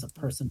 Okay. That was a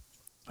person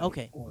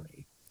Okay.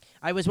 Ori.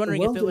 I was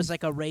wondering if world it was is-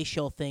 like a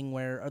racial thing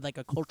or like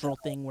a cultural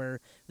thing where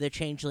the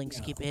changelings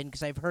keep it No. hidden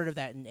because I've heard of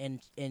that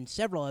in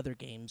several other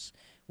games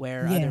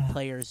where other Yeah.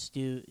 players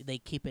they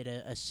keep it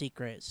a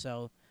secret.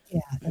 So Yeah,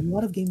 and a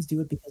lot of games do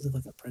it because of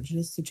like a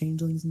prejudice to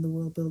changelings in the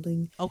world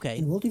building. okay,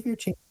 In World of Fear,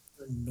 changelings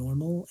are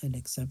normal and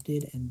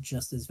accepted and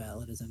just as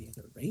valid as any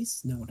other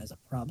race. No one has a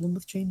problem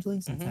with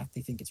changelings. In Mhm. fact,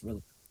 they think it's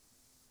really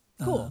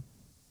Cool.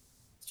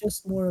 It's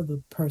just more of a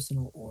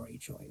personal Ori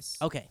choice.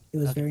 okay, It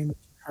was okay. very much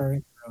her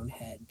in her own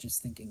head,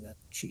 just thinking that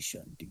she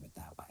should do it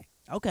that way.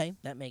 Okay,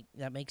 that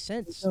makes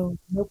sense. So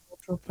no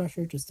cultural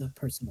pressure, just a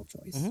personal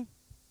choice. Mhm.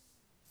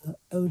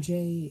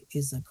 OJ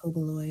is a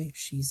Koboloi.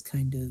 She's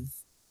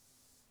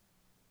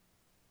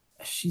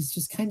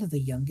just kind of the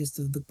youngest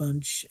of the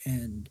bunch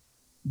and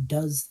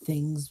does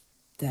things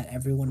that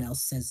everyone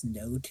else says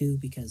no to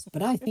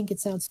but I think it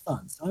sounds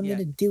fun, so I'm Yeah.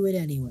 gonna do it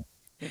anyway.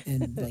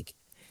 And then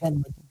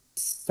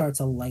starts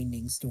a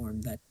lightning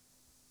storm that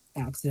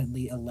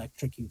accidentally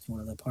electrocutes one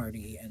of the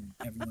party and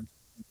everyone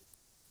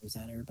goes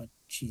at her, but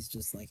she's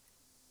just like,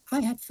 I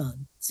had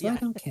fun, so I Yeah.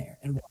 don't care,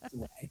 and walks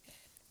away.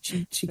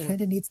 She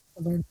kind of needs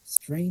to learn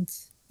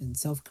restraint and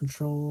self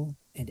control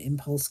and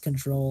impulse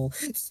control.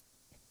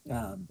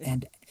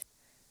 And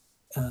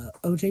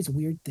OJ's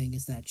weird thing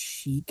is that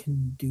she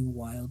can do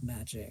wild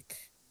magic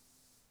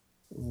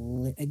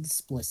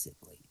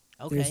explicitly.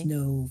 There's Okay.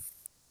 no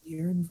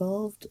fear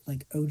involved.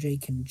 Like OJ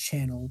can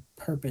channel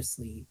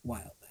purposely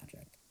wild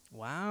magic,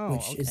 Wow.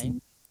 which is Okay.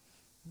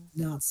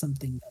 not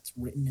something that's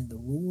written in the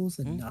rules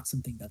and Mm. not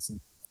something that's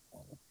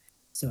normal.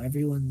 So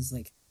everyone's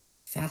like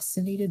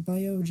fascinated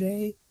by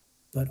OJ,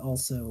 but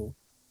also,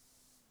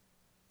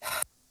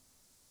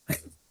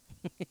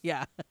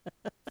 Yeah.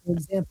 for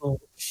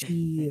example,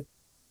 she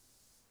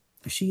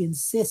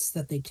insists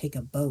that they take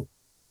a boat,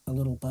 a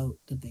little boat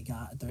that they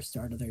got at the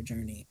start of their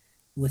journey,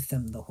 with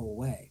them the whole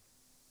way,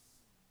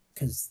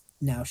 because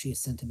now she is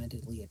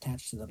sentimentally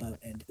attached to the boat,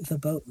 and the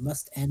boat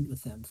must end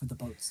with them, for the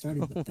boat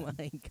started with Oh them.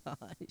 my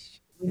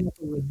gosh. We went up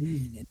a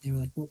ravine, and they were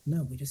like, "Well,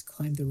 no, we just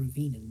climbed the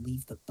ravine and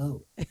leave the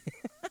boat."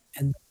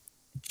 And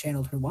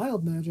channeled her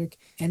wild magic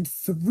and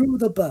threw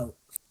the boat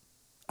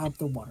out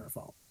the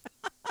waterfall.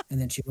 And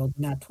then she rolled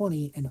a nat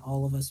 20, and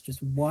all of us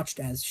just watched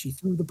as she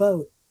threw the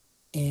boat.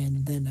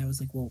 And then I was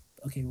like, well,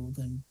 okay, well,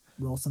 then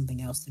roll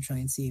something else to try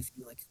and see if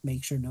you like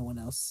make sure no one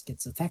else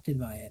gets affected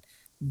by it.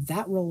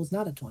 That roll was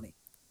not a 20.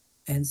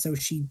 And so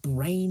she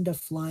brained a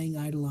flying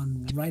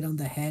eidolon right on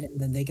the head, and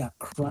then they got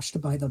crushed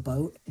by the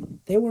boat.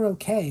 They were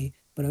okay,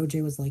 but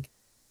OJ was like,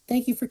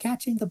 "Thank you for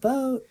catching the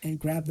boat," and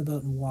grabbed the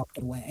boat and walked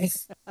away.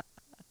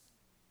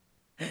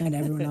 And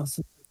everyone else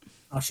was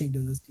rushing to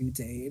this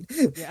dude's aid.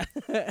 Yeah.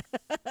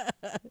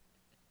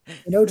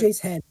 In OJ's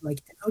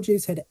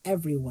head,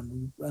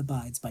 everyone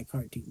abides by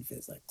cartoon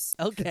physics.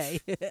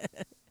 Okay.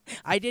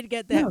 I did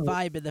get that No,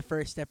 vibe in the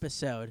first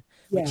episode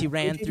when yeah, she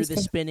ran OJ through just the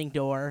kind spinning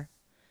door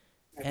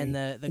of and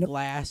the you know,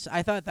 glass.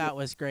 I thought that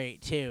was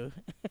great too.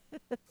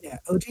 yeah.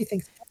 OJ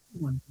thinks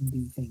everyone can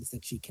do things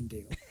that she can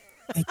do.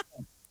 They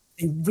can't.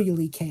 They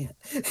really can't.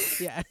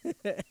 Yeah.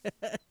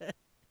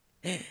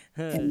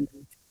 And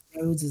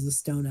Rhodes is a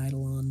stone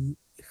eidolon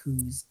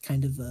who's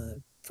kind of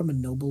from a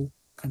noble,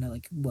 kind of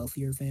like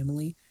wealthier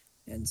family,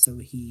 and so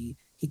he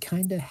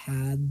kind of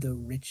had the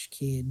rich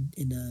kid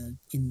in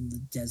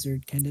the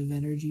desert kind of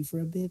energy for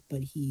a bit,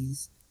 but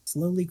he's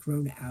slowly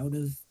grown out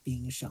of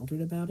being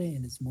sheltered about it,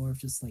 and is more of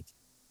just like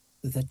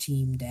the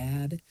team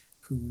dad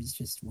who's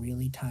just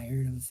really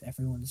tired of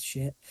everyone's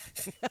shit.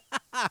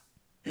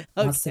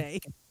 wants to Okay.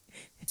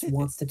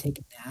 wants to take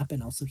a nap,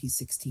 and also he's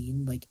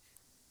 16. Like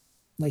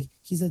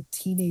he's a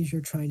teenager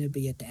trying to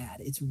be a dad.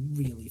 It's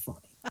really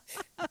funny.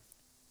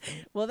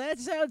 Well, that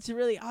sounds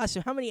really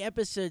awesome. How many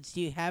episodes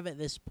do you have at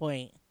this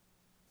point?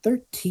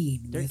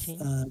 13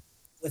 13?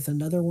 with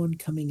another one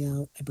coming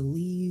out, I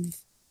believe,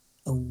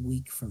 a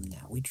week from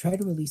now. We try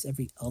to release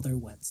every other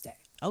Wednesday.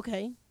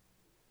 Okay.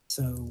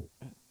 So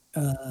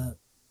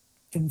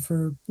and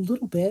for a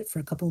little bit, for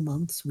a couple of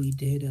months, we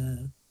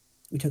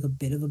took a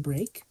bit of a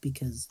break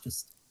because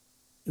just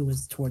it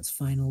was towards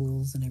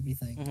finals and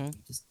everything. Mhm.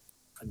 We just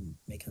couldn't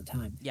make the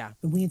time. Yeah.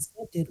 What we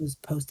instead did was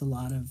post a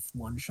lot of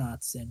one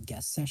shots and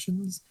guest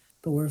sessions.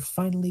 But we're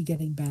finally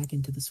getting back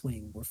into the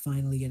swing. We're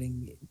finally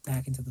getting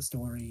back into the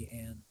story,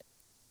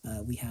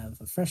 and we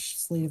have a fresh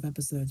slate of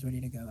episodes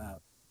ready to go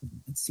out.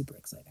 It's super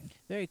exciting.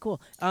 Very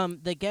cool.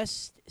 The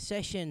guest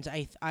sessions,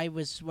 I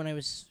was when I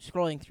was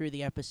scrolling through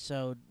the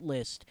episode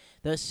list,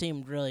 those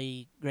seemed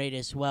really great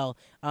as well.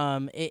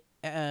 It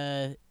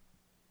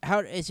how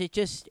is it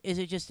just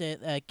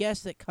a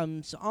guest that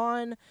comes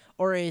on,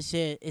 or is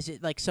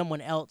it like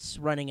someone else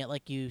running it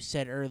like you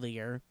said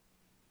earlier?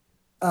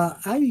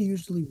 I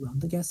usually run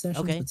the guest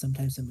sessions, Okay. but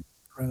sometimes it might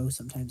be Crow,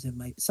 sometimes it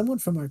might someone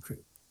from our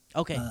crew.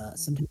 Okay.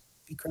 Sometimes it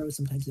might be Crow,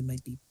 sometimes it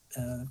might be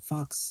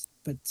Fox,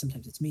 but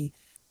sometimes it's me.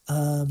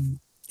 And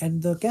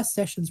the guest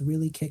sessions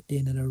really kicked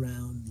in at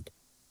around,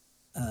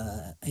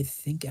 I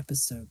think,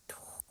 episode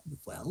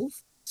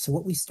 12. So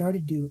what we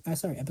started doing,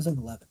 sorry, episode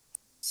 11.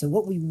 So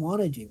what we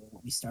want to do,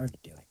 what we started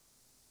doing,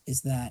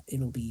 is that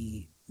it'll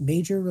be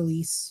major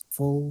release,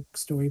 full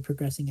story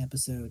progressing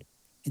episode,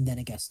 and then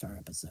a guest star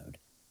episode,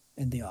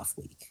 and the off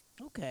week.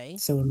 Okay.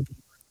 So it'll be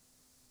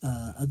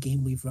a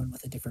game we've run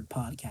with a different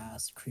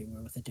podcast crew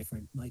or with a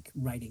different like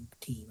writing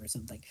team or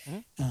something.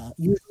 Mhm.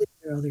 Usually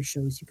there are other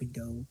shows you can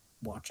go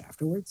watch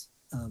afterwards.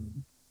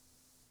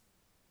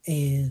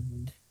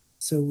 And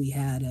so we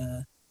had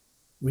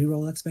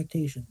Reroll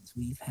Expectations.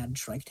 We've had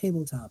Shrike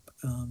Tabletop.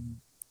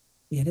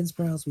 We had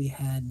Inspirals. We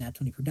had Nat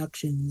 20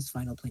 Productions,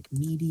 Final Plank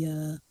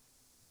Media.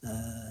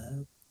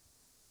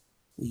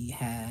 We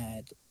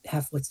had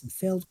Half-Wits and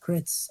Failed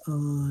Crits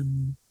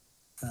on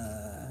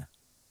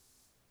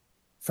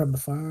From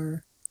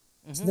Afar.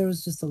 So Mhm. there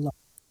was just a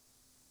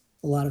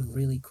lot of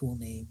really cool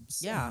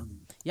names. Yeah.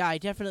 Yeah, I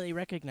definitely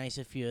recognize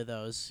a few of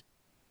those.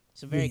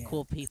 Some very Yeah.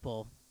 cool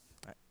people.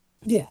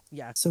 Yeah.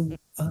 Yeah. So we've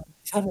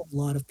had a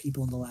lot of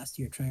people in the last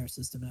year try our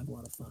system and have a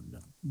lot of fun.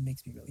 It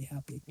makes me really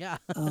happy. Yeah.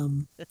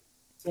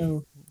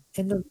 So,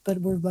 but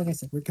we're, like I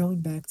said, we're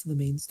going back to the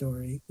main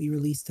story. We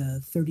released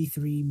a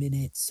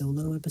 33-minute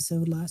solo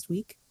episode last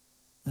week,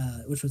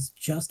 which was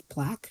just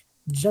Plaque.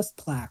 And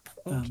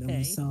we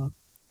Okay. saw,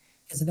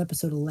 because in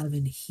episode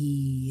 11,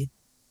 he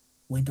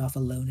went off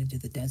alone into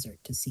the desert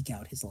to seek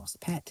out his lost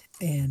pet,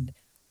 and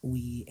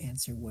we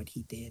answer what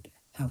he did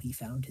how he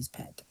found his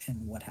pet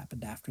and what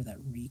happened after that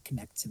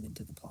reconnects him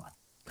into the plot.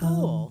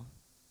 Cool.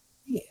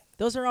 Yeah.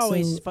 Those are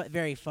always So-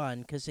 very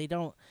fun because they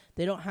don't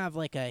have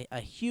like a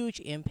huge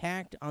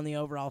impact on the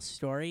overall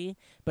story,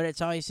 but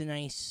it's always a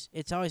nice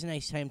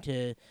time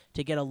to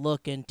get a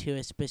look into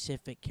a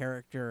specific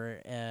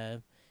character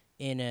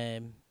in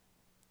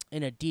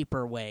a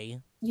deeper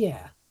way.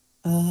 Yeah.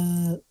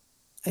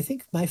 I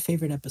think my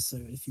favorite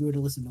episode, if you were to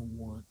listen to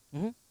one,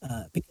 Mhm.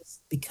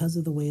 Because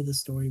of the way the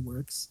story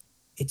works,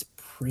 it's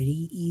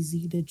pretty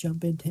easy to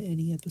jump into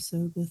any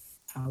episode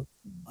without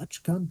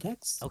much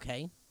context.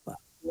 Okay. But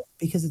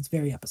because it's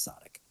very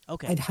episodic.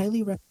 Okay. I'd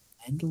highly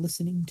recommend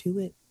listening to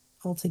it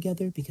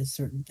altogether because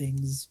certain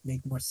things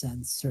make more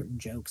sense, certain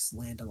jokes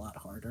land a lot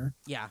harder.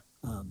 Yeah.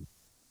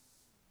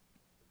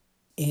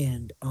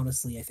 And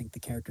honestly, I think the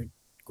character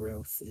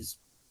growth is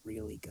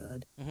really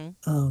good.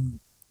 Mhm.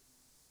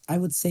 I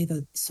would say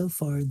that so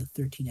far in the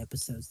 13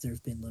 episodes, there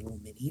have been little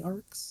mini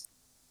arcs.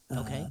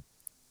 Okay.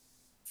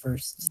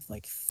 First,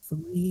 like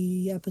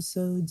 3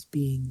 episodes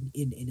being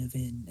in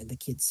Innovin and the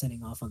kids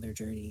setting off on their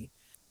journey.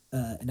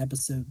 An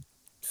episode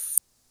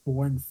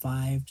 4 and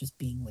 5 just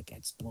being like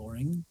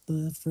exploring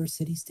the first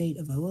city state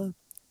of Oa.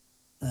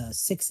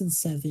 6 and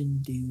 7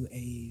 do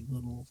a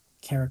little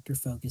character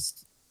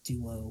focused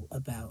duo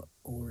about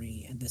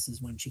Ori, and this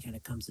is when she kind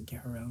of comes into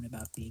her own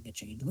about being a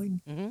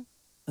changeling. Mhm.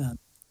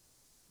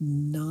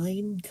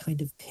 9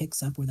 kind of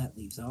picks up where that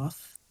leaves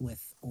off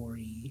with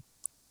Ori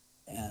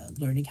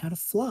learning how to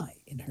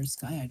fly in her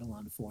Sky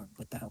Eidolon form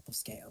with the help of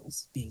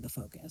scales being the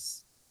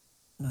focus.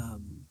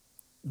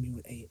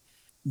 With 8,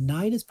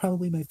 9 is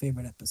probably my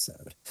favorite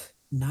episode.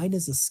 9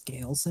 is a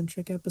scale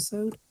centric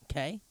episode.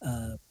 Okay.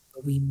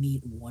 We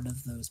meet one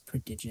of those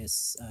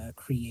prodigious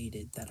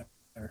created that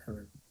are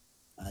her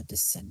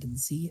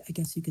descendancy, I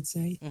guess you could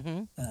say.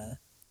 Mhm.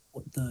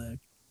 The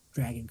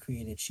dragon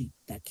created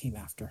that came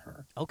after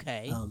her.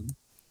 Okay.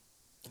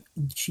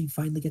 She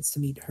finally gets to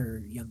meet her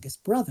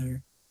youngest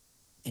brother,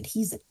 and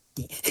he's a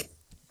dick.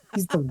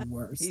 He's the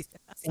worst.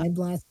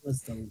 Sandblast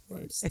was the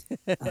worst.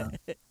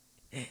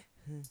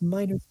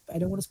 Minor. I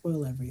don't want to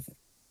spoil everything,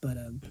 but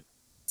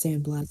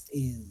Sandblast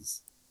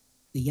is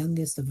the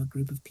youngest of a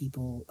group of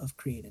people of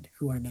created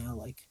who are now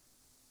like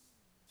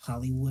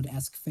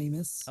Hollywood-esque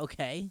famous.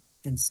 Okay.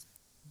 And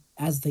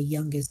as the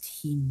youngest,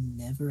 he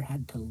never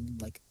had to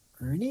like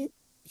earn it.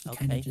 He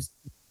kind Okay. of just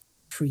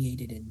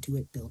created into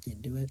it, built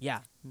into it.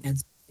 Yeah.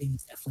 And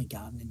things definitely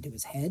gotten into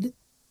his head.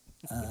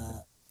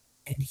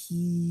 And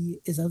he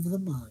is of the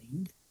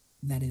mind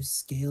that if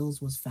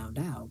Scales was found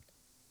out,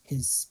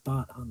 his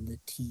spot on the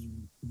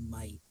team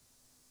might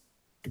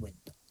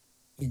dwindle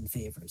in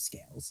favor of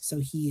Scales. So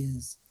he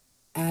is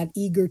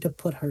eager to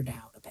put her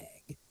down a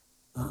peg.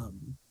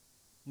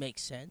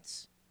 Makes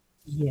sense.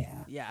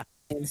 Yeah. Yeah.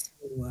 And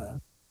so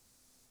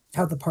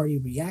how the party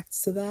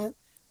reacts to that,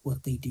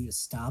 what they do to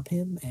stop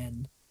him,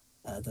 and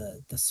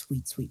the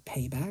sweet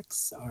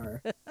paybacks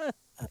are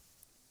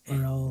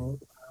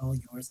all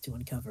yours to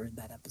uncover in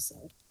that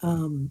episode.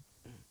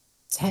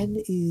 10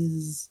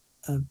 is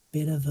a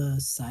bit of a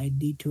side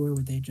detour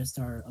where they just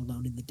are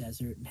alone in the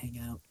desert and hang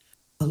out.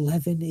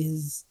 11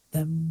 is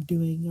them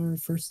doing our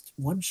first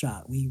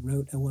one-shot. We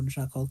wrote a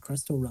one-shot called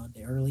Crystal Run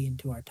early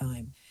into our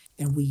time,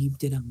 and we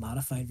did a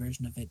modified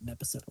version of it in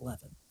episode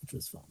 11, which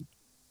was fun.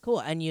 Cool.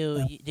 And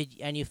you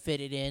you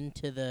fit it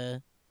into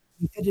the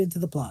We fit it into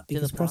the plot To the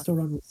because plot? Crystal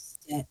Run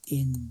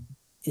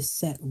is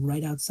set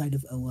right outside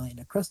of Oa in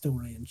a Crystal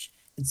Ranch,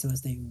 and so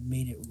as they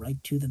made it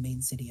right to the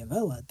main city of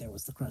Oa, there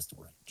was the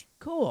Crystal Ranch.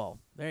 cool.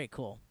 Very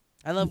cool.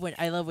 I love when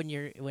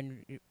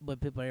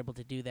people are able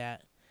to do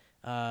that.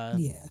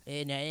 Yeah,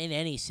 In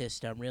any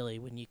system really,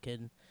 when you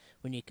can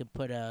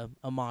put a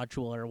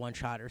module or a one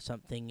shot or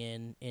something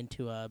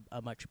into a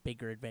much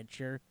bigger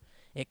adventure,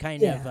 it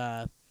kind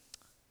of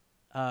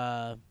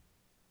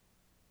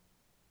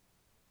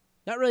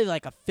not really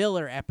like a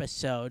filler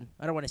episode.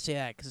 I don't want to say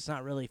that because it's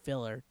not really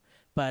filler,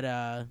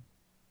 but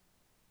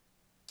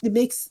it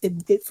makes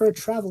it for a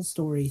travel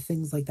story.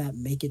 Things like that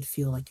make it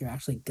feel like you're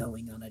actually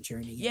going on a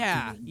journey.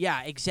 and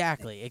doing-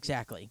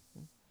 exactly.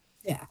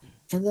 Yeah.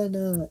 And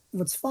then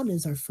what's fun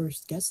is our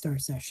first guest star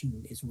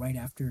session is right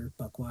after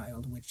Buck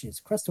Wild, which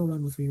is Crystal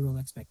Run with Reroll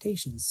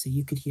Expectations. So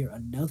you could hear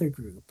another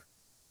group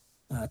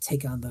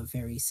take on the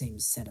very same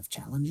set of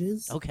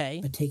challenges, Okay.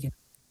 but take it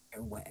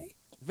their way.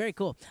 Very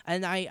cool.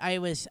 And I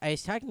was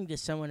talking to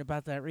someone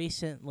about that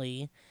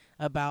recently,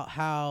 about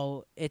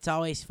how it's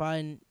always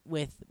fun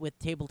with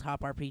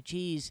tabletop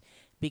RPGs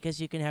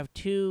because you can have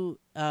two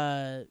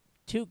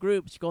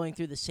groups going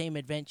through the same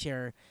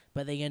adventure,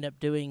 but they end up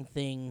doing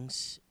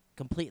things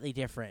completely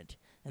different,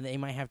 and they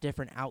might have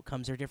different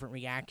outcomes or different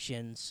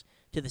reactions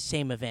to the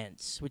same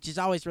events, which is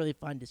always really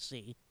fun to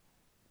see.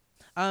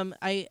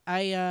 I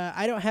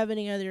don't have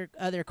any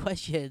other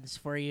questions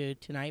for you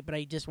tonight, but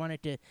I just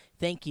wanted to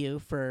thank you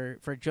for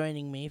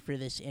joining me for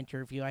this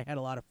interview. I had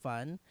a lot of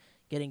fun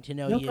getting to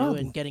know No you problem.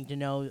 and getting to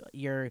know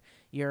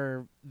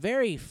your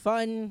very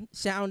fun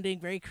sounding,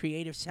 very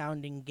creative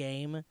sounding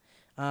game.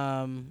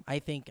 I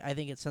think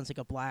it sounds like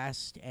a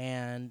blast,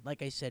 and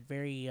like I said,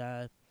 very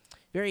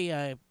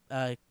very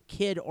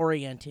kid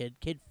oriented,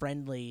 kid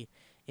friendly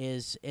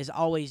is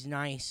always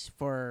nice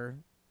for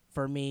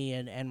me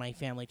and my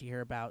family to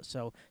hear about.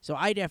 So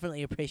I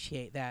definitely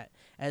appreciate that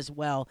as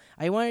well.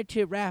 I wanted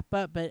to wrap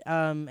up, but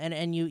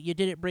and you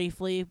did it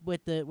briefly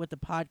with the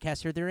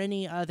podcast. Are there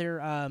any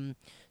other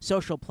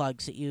social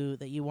plugs that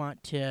you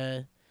want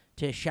to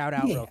shout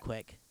out Yeah. real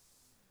quick?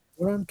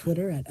 We're on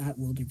Twitter at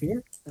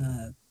Wilderveer.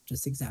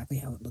 Just exactly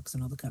how it looks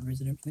on all the covers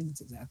and everything. It's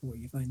exactly where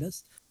you find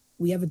us.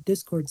 We have a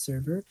Discord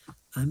server.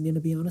 I'm going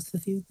to be honest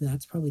with you.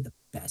 That's probably the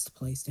best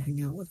place to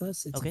hang out with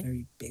us. It's Okay. a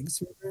very big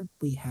server.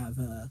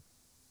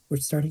 We're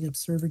starting up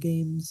server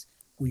games.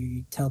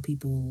 We tell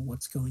people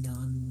what's going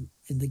on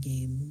in the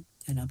game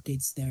and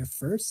updates there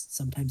first.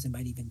 Sometimes I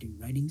might even do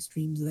writing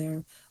streams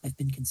there. I've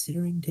been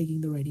considering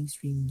taking the writing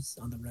streams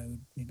on the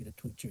road, maybe to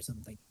Twitch or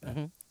something.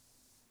 But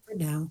for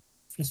now,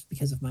 just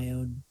because of my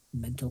own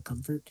mental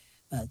comfort,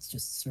 it's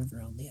just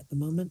server only at the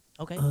moment.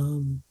 Okay.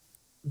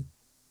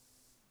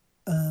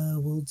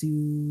 We'll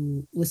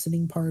do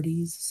listening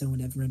parties. So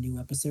whenever a new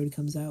episode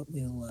comes out,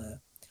 we'll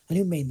a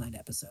new mainline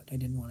episode. I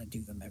didn't want to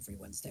do them every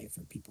Wednesday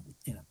for people,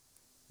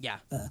 Yeah.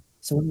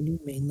 So when a new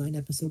mainline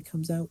episode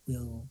comes out,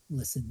 we'll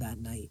listen that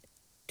night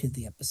to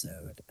the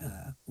episode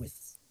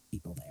with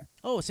people there.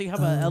 Oh, so you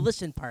have a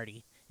listen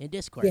party in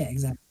Discord. Yeah,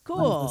 exactly.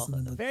 Cool.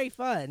 Very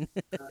fun.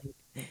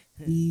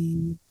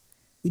 we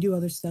do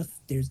other stuff.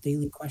 There's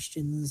daily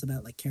questions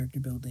about like character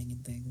building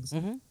and things.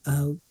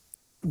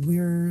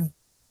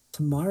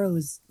 Tomorrow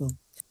is, well,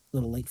 a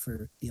little late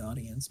for the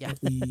audience, Yeah.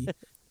 but we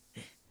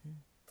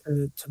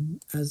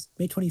as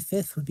May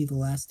 25th would be the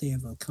last day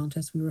of a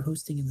contest we were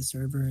hosting in the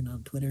server and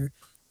on Twitter,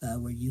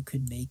 where you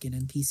could make an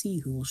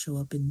NPC who will show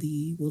up in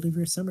the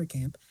Wilderverse summer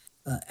camp.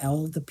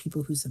 All of the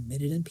people who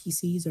submitted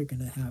NPCs are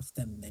going to have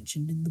them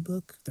mentioned in the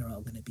book. They're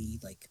all going to be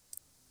like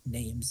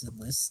names and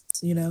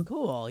lists,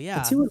 Cool.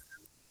 Yeah. But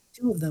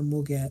two of them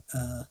will get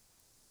a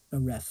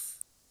ref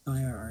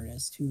by our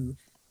artist who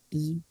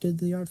did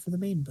the art for the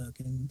main book,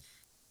 and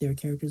their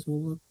characters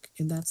will look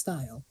in that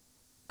style.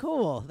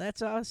 Cool.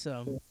 That's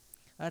awesome.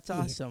 That's Yeah.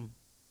 awesome.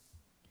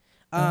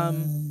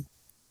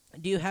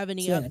 Do you have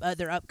any Yeah.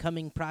 other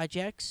upcoming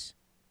projects?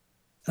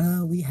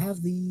 We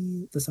have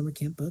the summer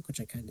camp book,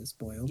 which I kind of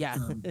spoiled. Yeah.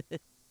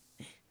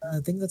 I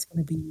think that's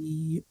going to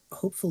be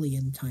hopefully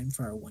in time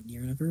for our 1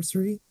 year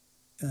anniversary.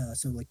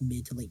 So like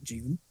mid to late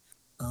June.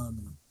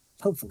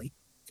 Hopefully,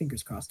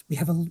 fingers crossed.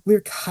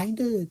 We're kind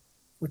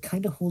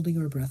of holding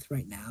our breath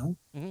right now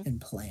and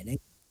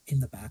planning in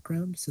the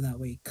background, so that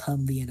way,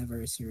 come the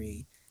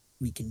anniversary,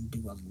 we can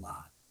do a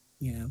lot.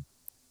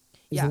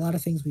 There's a lot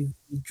of things we've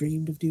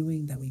dreamed of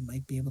doing that we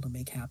might be able to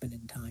make happen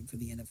in time for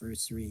the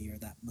anniversary or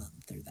that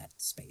month or that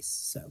space.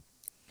 So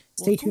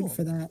stay tuned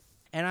for that.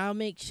 And I'll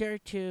make sure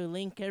to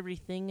link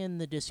everything in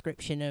the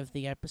description of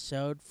the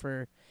episode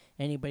for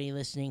anybody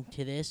listening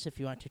to this. If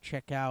you want to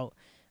check out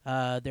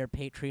their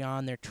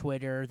Patreon, their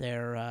Twitter,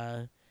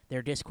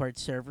 their Discord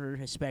server,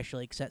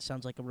 especially because that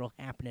sounds like a real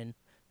happening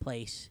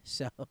place.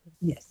 So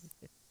yes,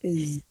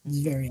 it's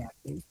very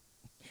active.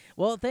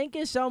 Well, thank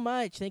you so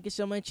much. Thank you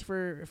so much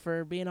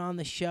for being on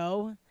the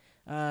show.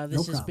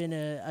 This has been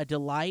a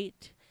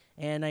delight,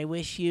 and I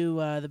wish you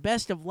the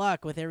best of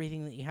luck with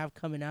everything that you have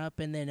coming up.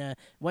 And then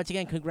once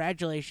again,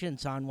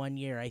 congratulations on 1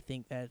 year. I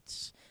think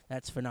that's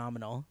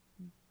phenomenal.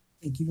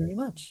 Thank you very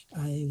much.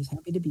 I was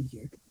happy to be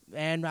here.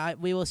 And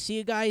we will see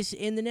you guys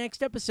in the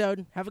next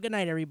episode. Have a good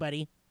night,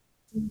 everybody.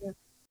 Yeah.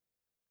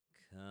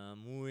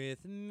 Come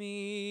with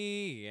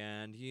me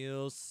and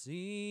you'll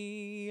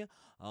see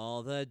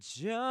all the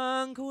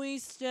junk we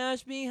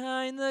stash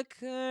behind the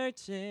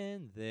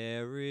curtain.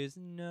 There is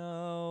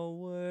no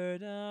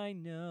word I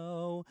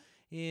know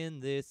in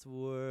this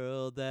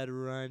world that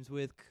rhymes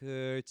with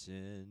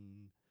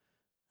curtain.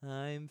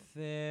 I'm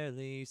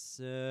fairly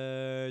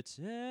certain.